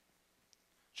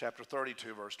 Chapter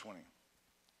 32, verse 20.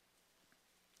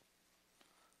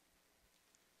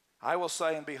 I will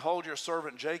say, and behold, your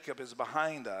servant Jacob is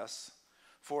behind us,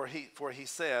 for he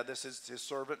said, this is his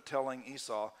servant telling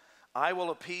Esau, I will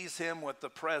appease him with a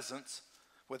present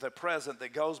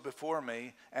that goes before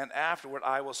me, and afterward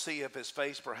I will see if his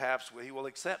face perhaps he will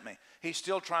accept me. He's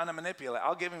still trying to manipulate.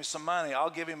 I'll give him some money. I'll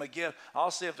give him a gift. I'll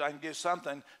see if I can do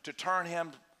something to turn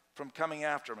him from coming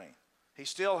after me. He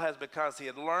still has, because he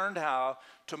had learned how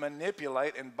to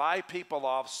manipulate and buy people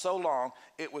off so long,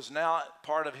 it was now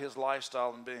part of his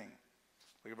lifestyle and being.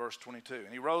 Look at verse 22.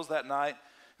 And he rose that night,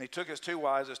 and he took his 2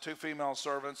 wives, his 2 female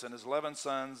servants, and his 11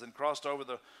 sons, and crossed over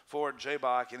the ford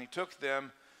Jabbok. And he took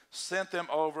them, sent them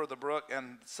over the brook,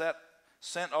 and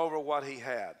sent over what he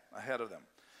had ahead of them.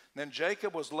 And then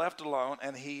Jacob was left alone,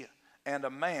 and a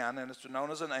man, and it's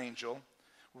known as an angel,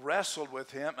 wrestled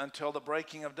with him until the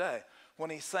breaking of day. When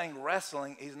he's saying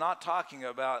wrestling, he's not talking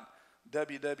about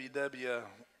WWW,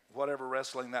 whatever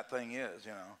wrestling that thing is,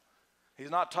 you know. He's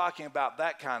not talking about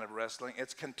that kind of wrestling.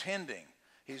 It's contending.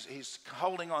 He's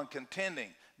holding on, contending,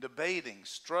 debating,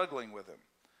 struggling with him.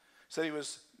 So he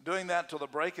was doing that till the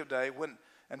break of day.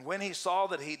 When he saw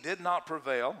that he did not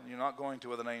prevail, you're not going to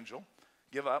with an angel,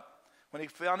 give up. When he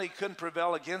found he couldn't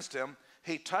prevail against him,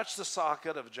 he touched the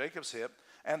socket of Jacob's hip,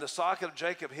 and the socket of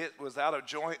Jacob's hip was out of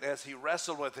joint as he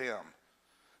wrestled with him.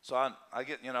 So I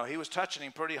get, you know, he was touching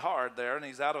him pretty hard there, and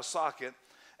he's out of socket.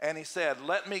 And he said,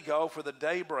 let me go, for the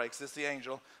day breaks. This is the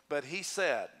angel. But he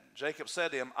said, Jacob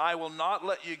said to him, I will not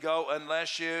let you go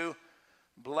unless you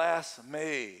bless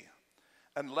me,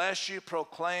 unless you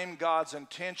proclaim God's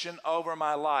intention over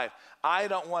my life. I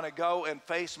don't want to go and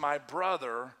face my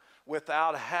brother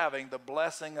without having the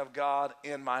blessing of God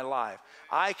in my life.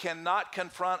 I cannot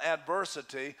confront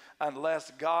adversity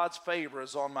unless God's favor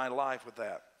is on my life with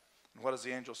that. And what does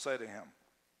the angel say to him?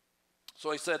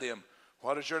 So he said to him,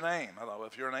 what is your name? I thought, well,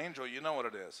 if you're an angel, you know what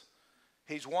it is.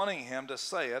 He's wanting him to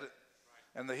say it.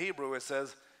 In the Hebrew, it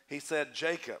says, he said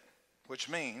Jacob, which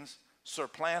means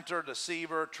supplanter,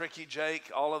 deceiver, tricky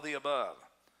Jake, all of the above.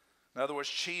 In other words,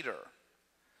 cheater.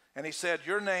 And he said,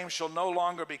 your name shall no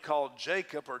longer be called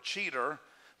Jacob or cheater,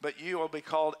 but you will be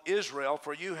called Israel,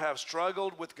 for you have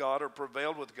struggled with God, or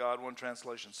prevailed with God, one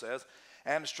translation says,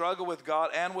 and struggled with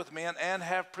God and with men, and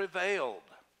have prevailed.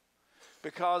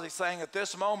 Because he's saying at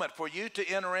this moment, for you to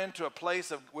enter into a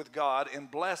place with God in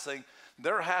blessing,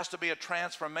 there has to be a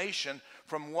transformation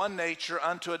from one nature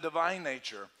unto a divine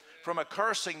nature. From a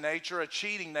cursing nature, a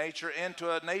cheating nature, into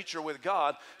a nature with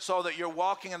God, so that you're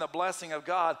walking in the blessing of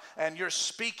God and you're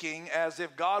speaking as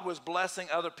if God was blessing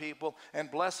other people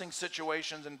and blessing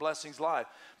situations and blessing life.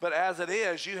 But as it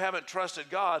is, you haven't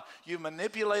trusted God. You've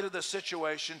manipulated the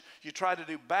situation. You try to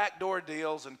do backdoor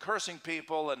deals and cursing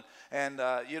people and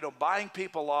buying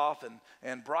people off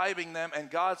and bribing them. And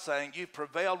God's saying, you've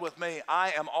prevailed with me.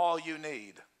 I am all you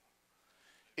need.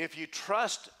 If you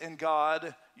trust in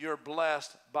God, you're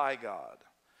blessed by God.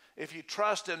 If you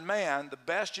trust in man, the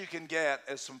best you can get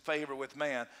is some favor with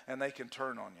man, and they can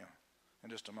turn on you in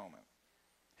just a moment.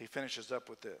 He finishes up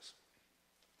with this.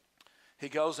 He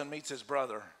goes and meets his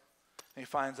brother, and he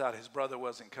finds out his brother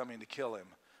wasn't coming to kill him,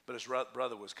 but his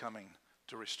brother was coming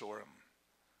to restore him.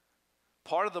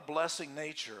 Part of the blessing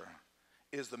nature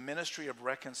is the ministry of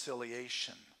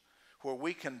reconciliation, where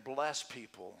we can bless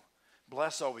people.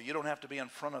 Bless over. You don't have to be in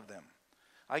front of them.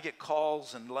 I get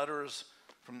calls and letters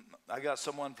I got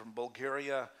someone from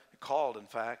Bulgaria, called in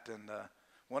fact, and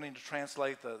wanting to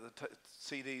translate the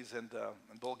CDs in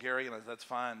Bulgarian. That's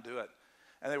fine, do it.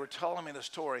 And they were telling me the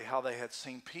story how they had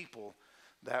seen people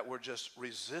that were just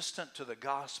resistant to the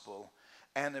gospel,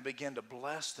 and they began to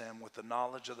bless them with the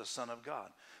knowledge of the Son of God.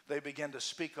 They began to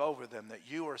speak over them that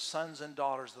you are sons and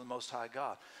daughters of the Most High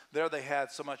God. There they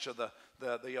had so much of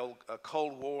the old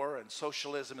Cold War and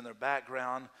socialism in their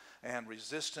background, and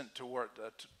resistant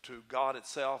to God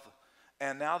itself.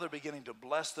 And now they're beginning to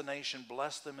bless the nation,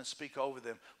 bless them, and speak over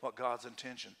them what God's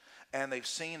intention. And they've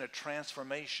seen a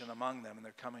transformation among them, and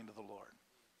they're coming to the Lord.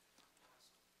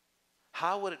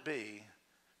 How would it be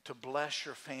to bless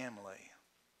your family?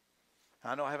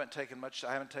 I know I haven't taken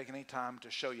any time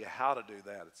to show you how to do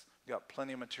that. It's got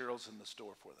plenty of materials in the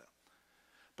store for that.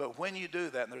 But when you do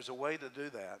that, and there's a way to do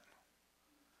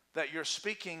that you're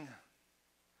speaking,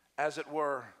 as it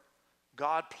were,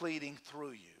 God pleading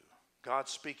through you, God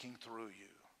speaking through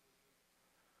you.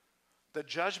 The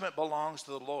judgment belongs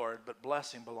to the Lord, but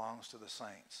blessing belongs to the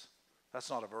saints. That's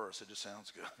not a verse, it just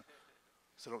sounds good.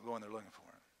 So don't go in there looking for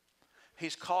it.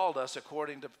 He's called us,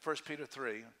 according to 1 Peter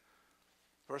 3,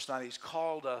 verse 9, he's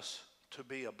called us to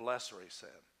be a blesser, he said.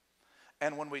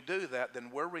 And when we do that,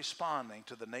 then we're responding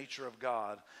to the nature of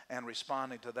God, and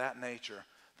responding to that nature,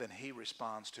 then he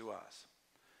responds to us.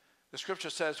 The scripture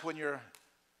says when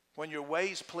your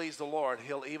ways please the Lord,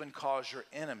 he'll even cause your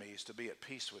enemies to be at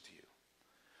peace with you.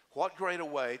 What greater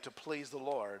way to please the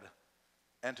Lord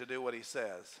and to do what he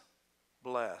says?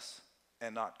 Bless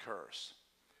and not curse.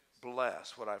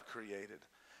 Bless what I've created.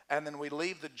 And then we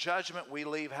leave the judgment, we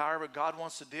leave however God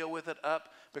wants to deal with it up,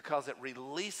 because it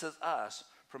releases us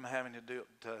from having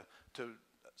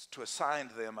to assign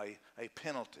to them a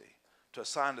penalty, to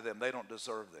assign to them they don't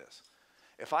deserve this.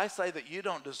 If I say that you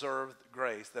don't deserve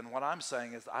grace, then what I'm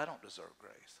saying is I don't deserve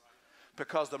grace.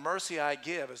 Because the mercy I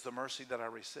give is the mercy that I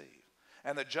receive.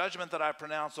 And the judgment that I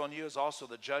pronounce on you is also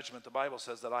the judgment the Bible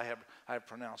says that I have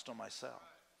pronounced on myself.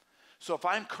 So if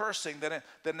I'm cursing, then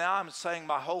now I'm saying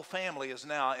my whole family is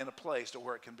now in a place to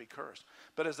where it can be cursed.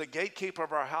 But as the gatekeeper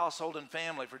of our household and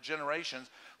family for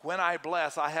generations, when I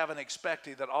bless, I have an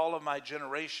expectancy that all of my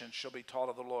generations shall be taught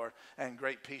of the Lord, and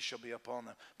great peace shall be upon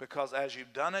them. Because as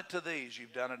you've done it to these,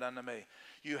 you've done it unto me.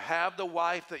 You have the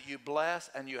wife that you bless,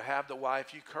 and you have the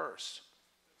wife you curse.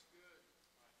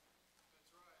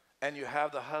 And you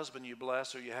have the husband you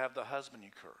bless, or you have the husband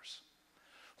you curse.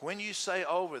 When you say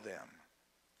over them,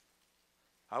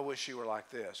 I wish you were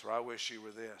like this, or I wish you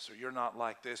were this, or you're not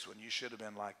like this one, you should have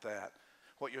been like that.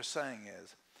 What you're saying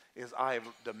is I have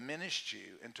diminished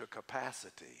you into a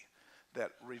capacity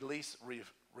that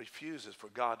refuses for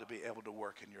God to be able to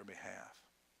work in your behalf.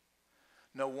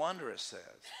 No wonder it says,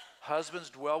 husbands,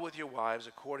 dwell with your wives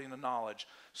according to knowledge,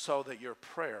 so that your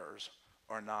prayers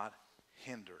are not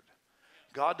hindered.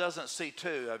 God doesn't see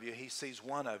two of you, he sees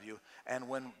one of you. And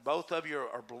when both of you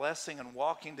are blessing and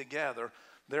walking together,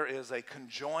 there is a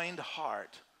conjoined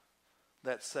heart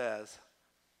that says,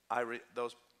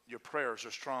 your prayers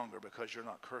are stronger because you're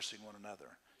not cursing one another.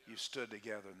 You stood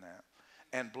together in that.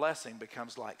 And blessing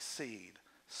becomes like seed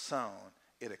sown.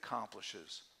 It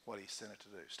accomplishes what he sent it to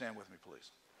do. Stand with me,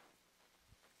 please.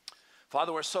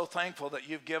 Father, we're so thankful that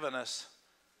you've given us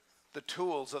the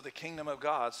tools of the kingdom of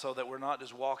God so that we're not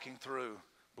just walking through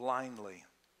blindly.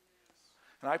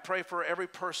 And I pray for every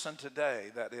person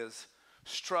today that is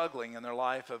struggling in their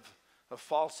life of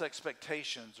false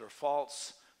expectations or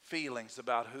false feelings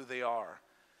about who they are,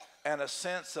 and a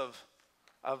sense of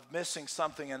missing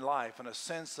something in life and a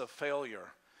sense of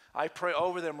failure. I pray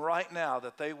over them right now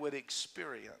that they would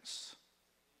experience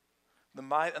the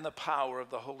might and the power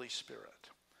of the Holy Spirit,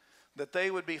 that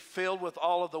they would be filled with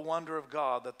all of the wonder of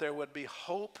God, that there would be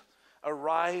hope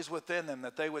arise within them,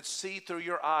 that they would see through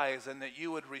your eyes, and that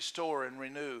you would restore and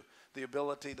renew the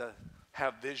ability to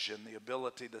have vision, the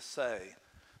ability to say,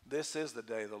 this is the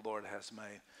day the Lord has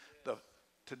made.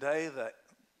 Today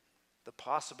the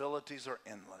possibilities are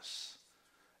endless,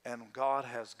 and God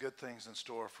has good things in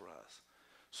store for us.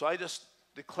 So I just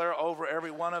declare over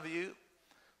every one of you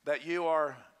that you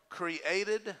are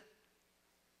created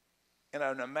in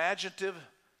an imaginative,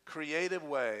 creative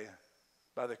way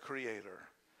by the Creator.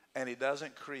 And he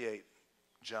doesn't create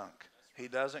junk. He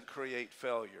doesn't create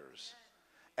failures.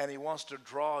 And he wants to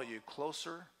draw you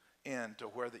closer in to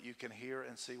where that you can hear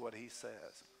and see what he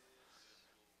says.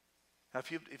 Now,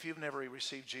 if you've never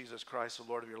received Jesus Christ, the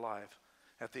Lord of your life,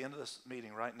 at the end of this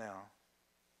meeting right now,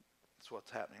 that's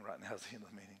what's happening right now at the end of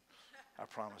the meeting, I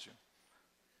promise you,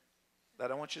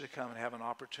 that I want you to come and have an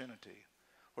opportunity.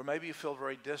 Or maybe you feel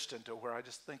very distant, or where I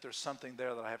just think there's something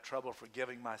there that I have trouble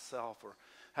forgiving myself, or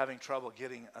having trouble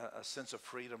getting a sense of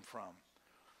freedom from.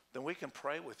 Then we can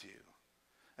pray with you.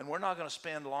 And we're not going to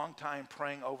spend a long time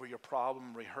praying over your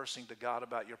problem, rehearsing to God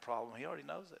about your problem. He already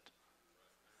knows it.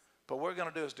 But what we're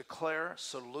going to do is declare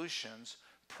solutions,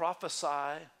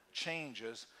 prophesy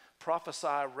changes,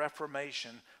 prophesy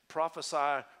reformation,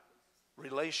 prophesy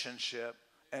relationship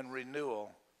and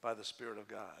renewal by the Spirit of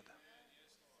God.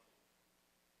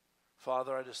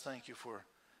 Father, I just thank you for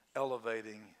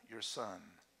elevating your Son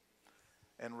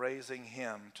and raising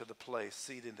him to the place,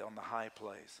 seated on the high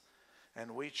place.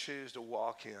 And we choose to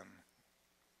walk in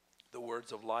the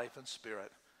words of life and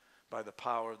spirit by the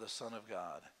power of the Son of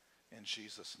God. In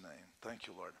Jesus' name. Thank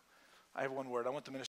you, Lord. I have one word. I want the minister